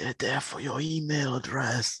free. They're there for your email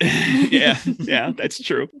address. yeah, that's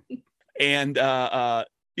true. And but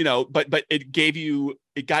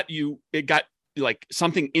it got like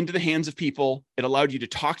something into the hands of people. It allowed you to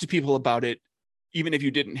talk to people about it even if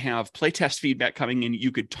you didn't have playtest feedback coming in,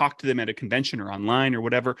 you could talk to them at a convention or online or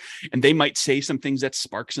whatever, and they might say some things that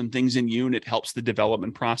spark some things in you, and it helps the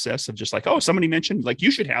development process of just like, oh, somebody mentioned like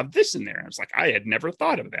you should have this in there. I was like, I had never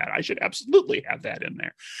thought of that. I should absolutely have that in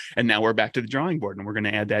there. And now we're back to the drawing board, and we're going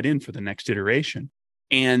to add that in for the next iteration.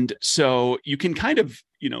 And so you can kind of,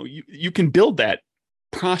 you can build that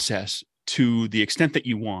process to the extent that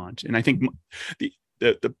you want. And I think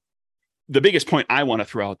the biggest point I want to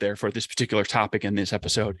throw out there for this particular topic in this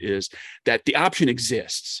episode is that the option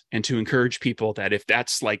exists, and to encourage people that if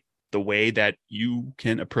that's like the way that you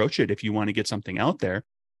can approach it, if you want to get something out there,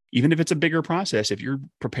 even if it's a bigger process, if you're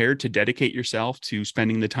prepared to dedicate yourself to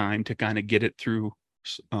spending the time to kind of get it through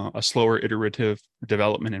a slower iterative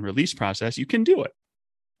development and release process, you can do it.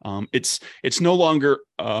 It's no longer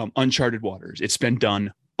uncharted waters. It's been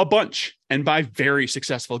done a bunch, and by very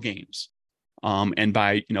successful games. And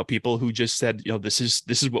by people who just said, this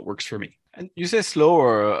is what works for me. And you say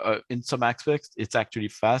slower in some aspects, it's actually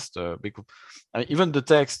faster, because even the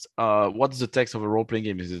text. What's the text of a role-playing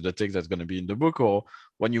game? Is it the text that's going to be in the book, or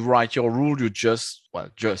when you write your rule, you just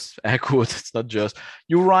air quotes. It's not just,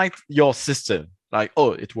 you write your system. Like,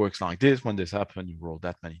 oh, it works like this. When this happens, you roll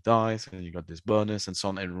that many dice, and you got this bonus, and so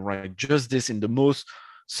on. And write just this in the most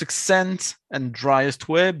succinct and driest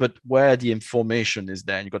way, but where the information is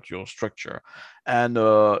there, and you got your structure. And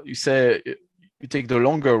you say you take the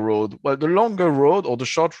longer road. Well, the longer road or the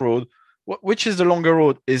short road, which is the longer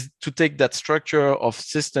road, is to take that structure of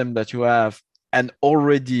system that you have and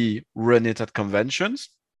already run it at conventions.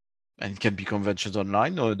 And it can be conventions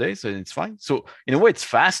online nowadays, and it's fine. So in a way, it's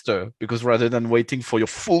faster, because rather than waiting for your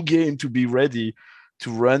full game to be ready to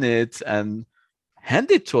run it and hand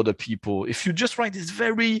it to other people, if you just write this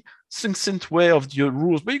very succinct way of your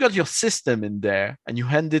rules, but you got your system in there, and you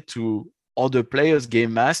hand it to other players,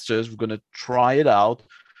 game masters, we're going to try it out.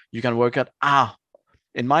 You can work out,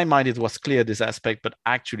 in my mind, it was clear, this aspect, but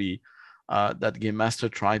actually that game master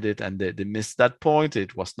tried it, and they missed that point.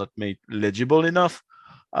 It was not made legible enough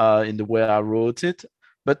in the way I wrote it.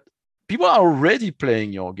 But people are already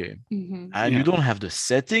playing your game, and you don't have the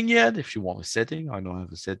setting yet. If you want a setting, I don't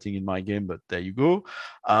have a setting in my game, but there you go.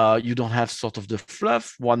 You don't have sort of the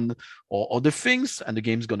fluff, one or other things, and the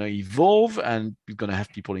game's going to evolve, and you're going to have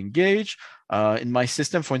people engage. In my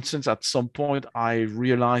system, for instance, at some point, I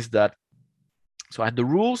realized that, so I had the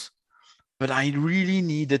rules, but I really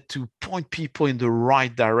needed to point people in the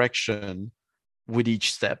right direction with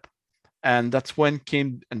each step. And that's when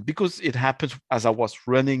came, and because it happened as I was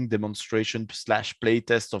running demonstration /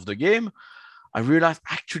 playtest of the game, I realized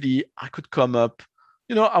actually I could come up,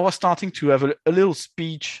 I was starting to have a little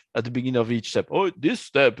speech at the beginning of each step. Oh, this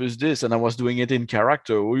step is this. And I was doing it in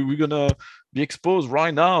character. We're going to be exposed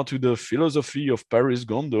right now to the philosophy of Paris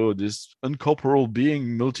Gondo, this incorporeal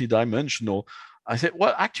being, multidimensional. I said,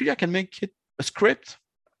 well, actually I can make it a script.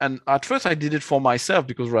 And at first I did it for myself,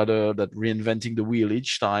 because rather than reinventing the wheel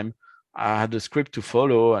each time, I had a script to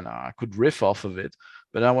follow, and I could riff off of it.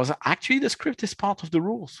 But I was actually, the script is part of the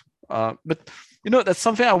rules. But that's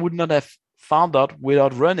something I would not have found out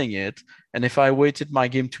without running it. And if I waited my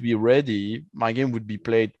game to be ready, my game would be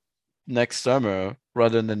played next summer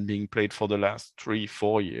rather than being played for the last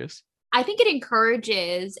 3-4 years. I think it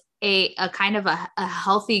encourages a kind of a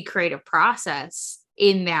healthy creative process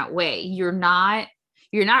in that way. You're not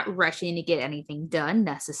rushing to get anything done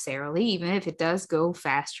necessarily, even if it does go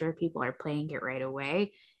faster, people are playing it right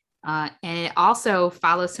away. And it also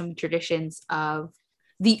follows some traditions of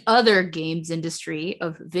the other games industry,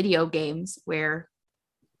 of video games, where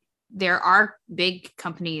there are big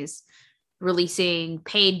companies releasing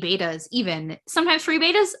paid betas, even sometimes free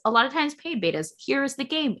betas, a lot of times paid betas. Here's the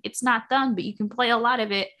game. It's not done, but you can play a lot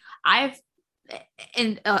of it. I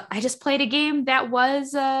just played a game that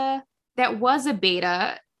was a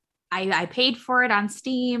beta. I paid for it on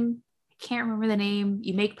Steam. I can't remember the name.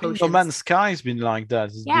 You make potions. No Man's Sky has been like that.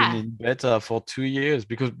 It's been in beta for 2 years,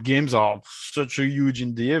 because games are such a huge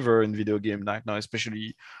endeavor in video game right now,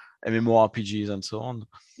 especially MMORPGs and so on.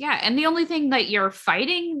 Yeah, and the only thing that you're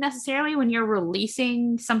fighting necessarily when you're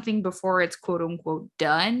releasing something before it's quote unquote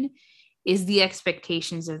done is the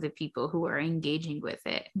expectations of the people who are engaging with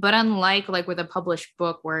it. But unlike with a published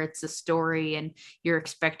book where it's a story and you're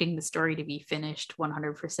expecting the story to be finished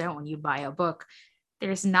 100% when you buy a book,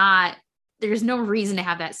 there's no reason to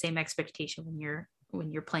have that same expectation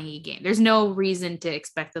when you're playing a game. There's no reason to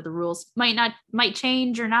expect that the rules might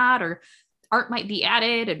change or not, or art might be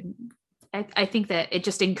added. And I think that it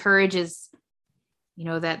just encourages,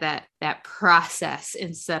 that process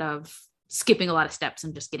instead of skipping a lot of steps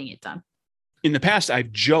and just getting it done. In the past,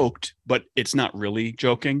 I've joked, but it's not really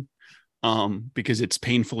joking, because it's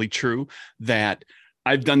painfully true that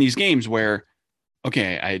I've done these games where,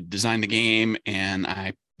 okay, I design the game and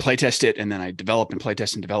I playtest it, and then I develop and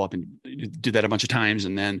playtest and develop and do that a bunch of times.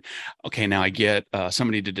 And then, okay, now I get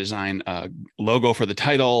somebody to design a logo for the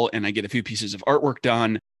title, and I get a few pieces of artwork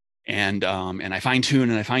done, and I fine tune,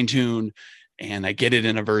 and I get it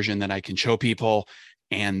in a version that I can show people.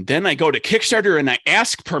 And then I go to Kickstarter and I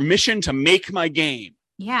ask permission to make my game.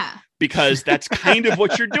 Yeah. Because that's kind of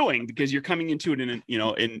what you're doing, because you're coming into it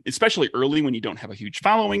in especially early when you don't have a huge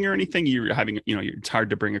following or anything, you're having, it's hard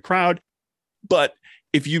to bring a crowd. But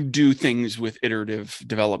if you do things with iterative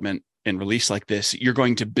development and release like this, you're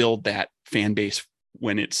going to build that fan base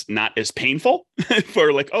when it's not as painful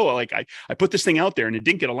for like, I put this thing out there and it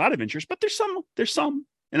didn't get a lot of interest, but there's some,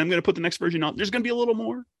 and I'm going to put the next version out. There's going to be a little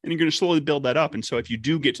more, and you're going to slowly build that up. And so if you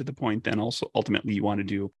do get to the point, then also ultimately you want to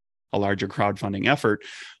do a larger crowdfunding effort,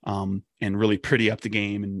 and really pretty up the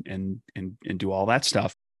game and do all that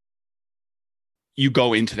stuff. You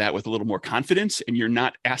go into that with a little more confidence, and you're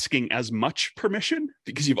not asking as much permission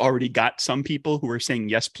because you've already got some people who are saying,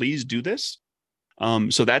 yes, please do this.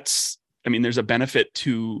 So there's a benefit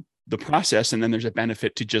to the process, and then there's a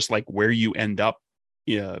benefit to just like where you end up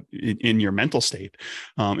in your mental state,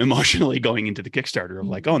 emotionally going into the Kickstarter of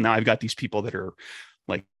like, oh, now I've got these people that are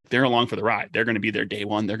like, they're along for the ride. They're going to be there day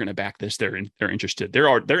one. They're going to back this. They're interested.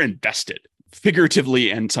 They're invested, figuratively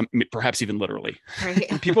and some perhaps even literally. Right.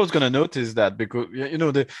 And people's going to notice that because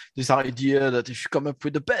this idea that if you come up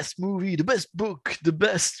with the best movie, the best book, the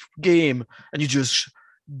best game, and you just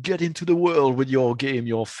get into the world with your game,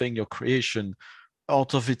 your thing, your creation,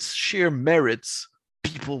 out of its sheer merits,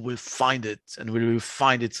 people will find it and will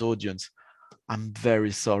find its audience. I'm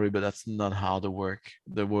very sorry, but that's not how the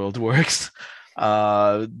world works.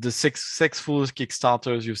 The successful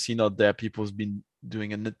Kickstarters you've seen out there, people's been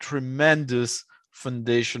doing a tremendous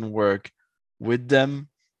foundation work with them.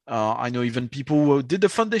 I know even people who did the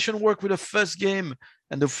foundation work with the first game,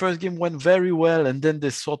 and the first game went very well, and then they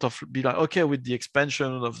sort of be like, okay, with the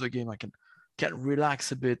expansion of the game, I can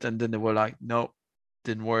relax a bit, and then they were like, no,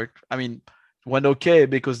 didn't work. I mean, it went okay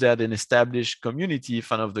because they had an established community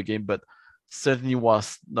fan of the game, but certainly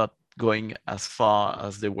was not going as far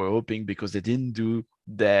as they were hoping because they didn't do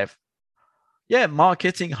their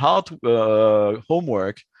marketing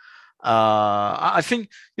homework. I think,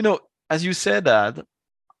 as you said that,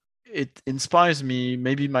 it inspires me.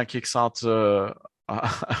 Maybe my Kickstarter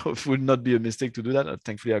would not be a mistake to do that.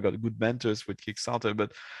 Thankfully, I got good mentors with Kickstarter.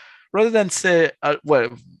 But rather than say,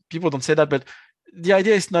 people don't say that, but the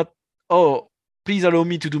idea is not, oh, please allow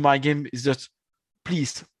me to do my game. It's just,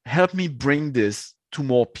 please help me bring this to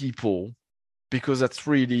more people, because that's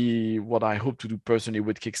really what I hope to do personally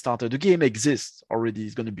with Kickstarter. The game exists already.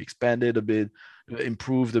 It's going to be expanded a bit,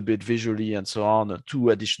 improved a bit visually and so on,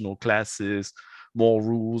 2 additional classes, more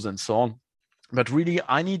rules and so on. But really,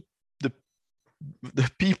 I need the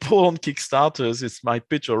people on Kickstarters, it's my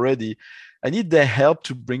pitch already, I need their help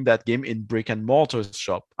to bring that game in brick and mortar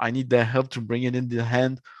shop. I need their help to bring it in the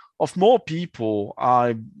hand of more people.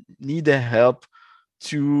 I need their help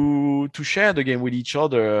to share the game with each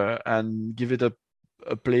other and give it a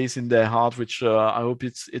place in their heart, which I hope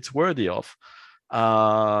it's worthy of.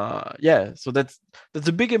 So that's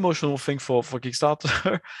a big emotional thing for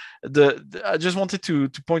Kickstarter. I just wanted to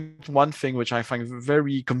point one thing which I find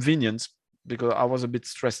very convenient, because I was a bit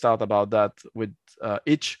stressed out about that with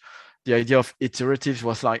Itch. The idea of iteratives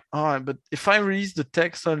was like, but if I release the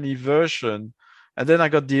text only version and then I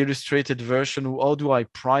got the illustrated version, how do I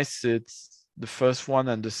price it? The first one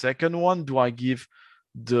and the second one? Do I give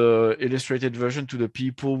the illustrated version to the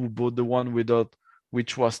people who bought the one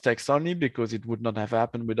which was text only, because it would not have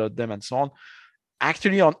happened without them, and so on?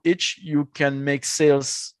 Actually, on Itch, you can make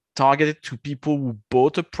sales targeted to people who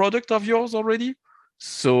bought a product of yours already.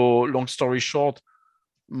 So long story short,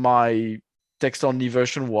 my text only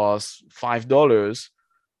version was $5.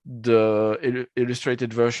 The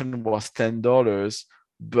illustrated version was $10.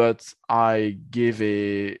 But I give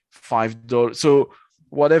a $5. So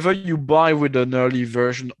whatever you buy with an early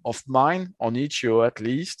version of mine on Itch.io, at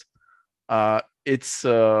least, it's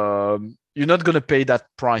you're not going to pay that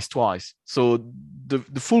price twice. So the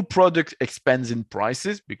full product expands in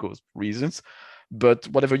prices because reasons, but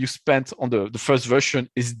whatever you spent on the first version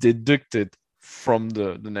is deducted from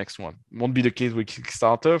the next one. Won't be the case with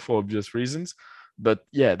Kickstarter for obvious reasons. But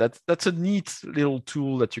yeah, that's a neat little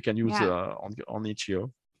tool that you can use on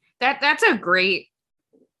Itch.io. That's a great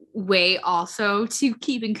way also to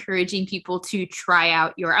keep encouraging people to try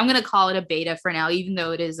out I'm going to call it a beta for now, even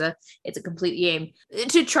though it's a complete game,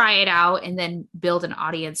 to try it out and then build an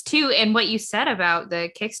audience too. And what you said about the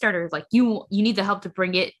Kickstarter, like you need the help to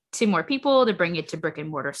bring it to more people, to bring it to brick and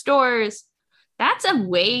mortar stores. That's a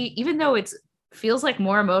way, even though it's feels like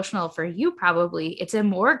more emotional for you, probably it's a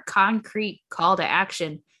more concrete call to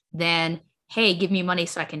action than, hey, give me money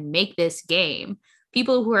so I can make this game.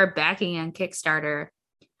 People who are backing on Kickstarter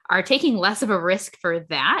are taking less of a risk for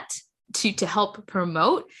that to help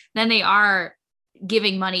promote than they are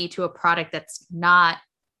giving money to a product that's not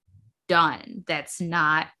done, that's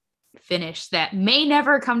not finished, that may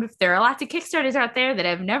never come to. There are lots of Kickstarters out there that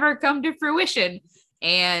have never come to fruition,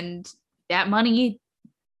 and that money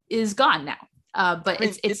is gone now. But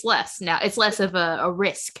it's less now. It's less of a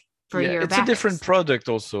risk for your it's backers. a different product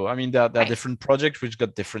also. I mean, there are Right. different projects which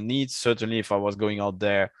got different needs. Certainly, if I was going out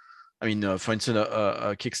there, I mean, for instance,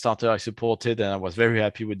 a Kickstarter I supported and I was very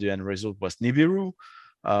happy with the end result was Nibiru,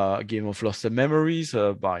 a game of lost memories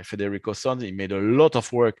by Federico Sons. He made a lot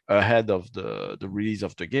of work ahead of the release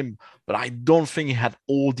of the game, but I don't think he had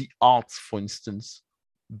all the art, for instance,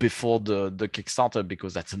 before the Kickstarter,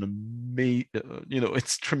 because that's an amazing,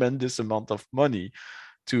 it's tremendous amount of money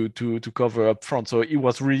to cover up front. So it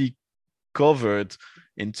was really covered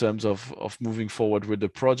in terms of moving forward with the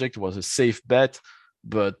project. It was a safe bet.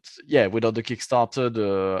 But yeah, without the Kickstarter,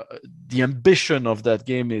 the ambition of that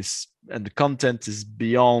game and the content is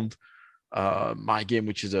beyond my game,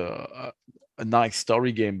 which is a nice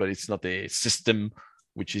story game, but it's not a system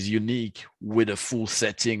which is unique with a full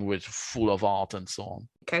setting, with full of art and so on.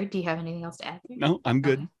 Okay, do you have anything else to add? No, I'm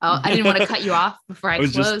good. Oh, I didn't want to cut you off before I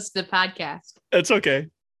closed the podcast. It's okay.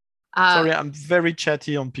 Sorry, I'm very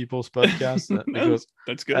chatty on people's podcasts because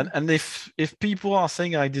that's good. And if people are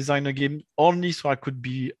saying I design a game only so I could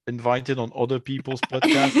be invited on other people's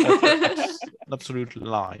podcasts, that's an absolute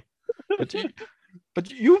lie. But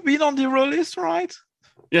you've been on the Rollist, right?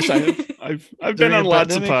 Yes, I have. I've been on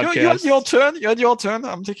lots of podcasts. You had your turn. You had your turn.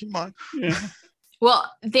 I'm taking mine. Yeah. Well,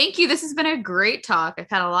 thank you. This has been a great talk. I've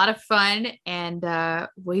had a lot of fun, and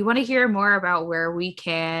we want to hear more about where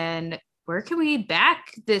can we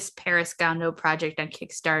back this Paris Gondo project on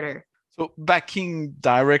Kickstarter? So backing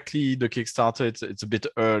directly the Kickstarter, it's a bit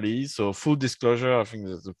early. So full disclosure, I think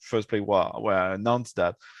that's the first place where I announced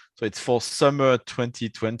that. So it's for summer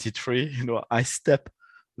 2023. I step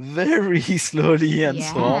very slowly and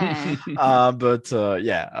so on. But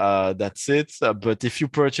that's it. But if you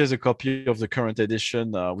purchase a copy of the current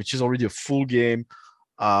edition, which is already a full game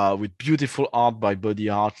with beautiful art by Buddy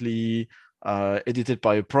Hartley, edited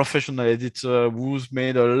by a professional editor who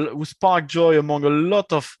sparked joy among a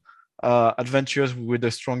lot of adventurers with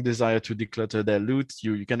a strong desire to declutter their loot.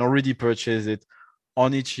 You can already purchase it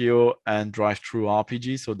on itch.io and Drive-Thru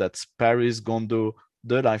RPG. So that's Paris Gondo,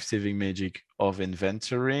 the life-saving magic of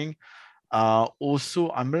inventorying. Also,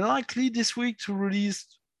 I'm likely this week to release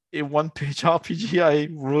a one-page RPG I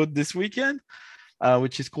wrote this weekend,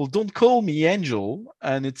 which is called Don't Call Me Angel.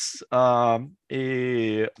 And it's a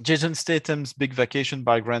Jason Statham's Big Vacation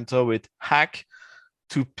by Grantor with Hack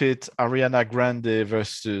to pit Ariana Grande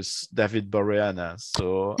versus David Boreanaz.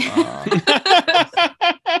 So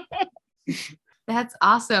that's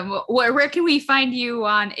awesome. Where can we find you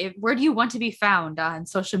where do you want to be found on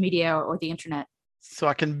social media or the internet? So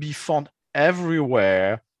I can be found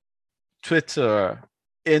everywhere: Twitter,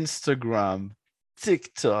 Instagram,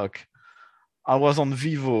 TikTok. I was on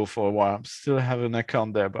Vivo for a while. I still have an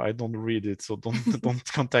account there, but I don't read it, so don't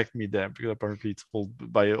contact me there, because apparently it's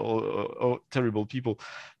held by all terrible people.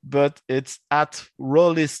 But it's at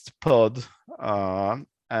RollistPod,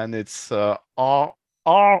 and it's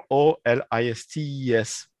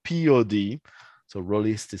ROLISTESPOD. So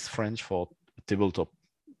Rollist is French for tabletop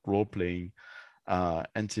role-playing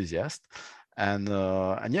enthusiast. And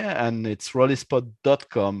it's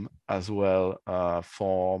rollistpod.com as well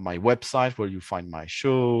for my website, where you find my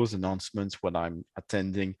shows, announcements when I'm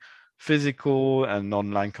attending physical and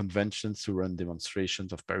online conventions to run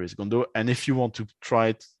demonstrations of Paris Gondo. And if you want to try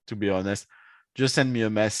it, to be honest, just send me a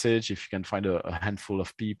message. If you can find a handful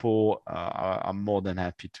of people, I'm more than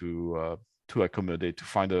happy to accommodate, to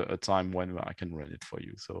find a time when I can run it for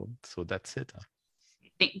you. So that's it.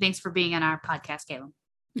 Thanks for being on our podcast, Caleb.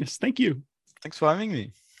 Yes, thank you. Thanks for having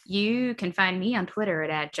me. You can find me on Twitter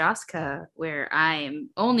at Joska, where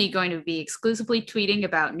I'm only going to be exclusively tweeting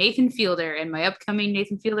about Nathan Fielder and my upcoming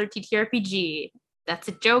Nathan Fielder TTRPG. That's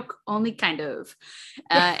a joke, only kind of.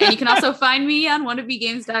 And you can also find me on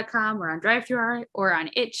wannabegames.com or on Drive-Thru or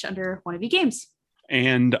on itch under Wannabe Games.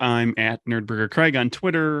 And I'm at Nerdburger Craig on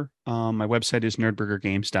Twitter. My website is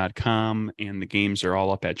nerdburgergames.com, and the games are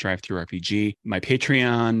all up at DriveThruRPG. My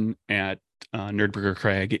Patreon at Nerdburger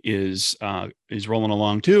Craig is rolling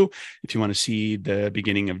along too. If you want to see the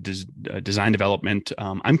beginning of design development,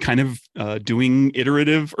 I'm kind of doing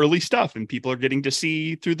iterative early stuff, and people are getting to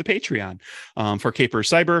see through the Patreon. For Caper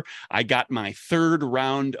Cyber, I got my third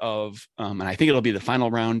round of, and I think it'll be the final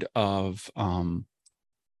round of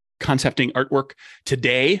concepting artwork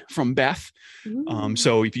today from Beth.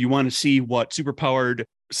 So if you want to see what superpowered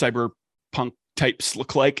cyberpunk types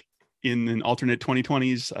look like in an alternate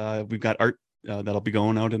 2020s, we've got art that'll be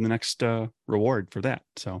going out in the next reward for that.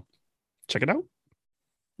 So check it out.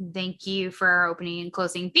 Thank you for our opening and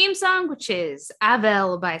closing theme song, which is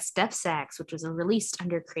Avel by Steph Sachs, which was released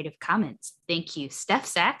under Creative Commons. Thank you, Steph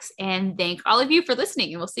Sachs, and thank all of you for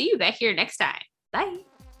listening, and we'll see you back here next time. Bye.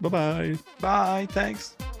 Bye-bye. Bye.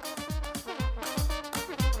 Thanks.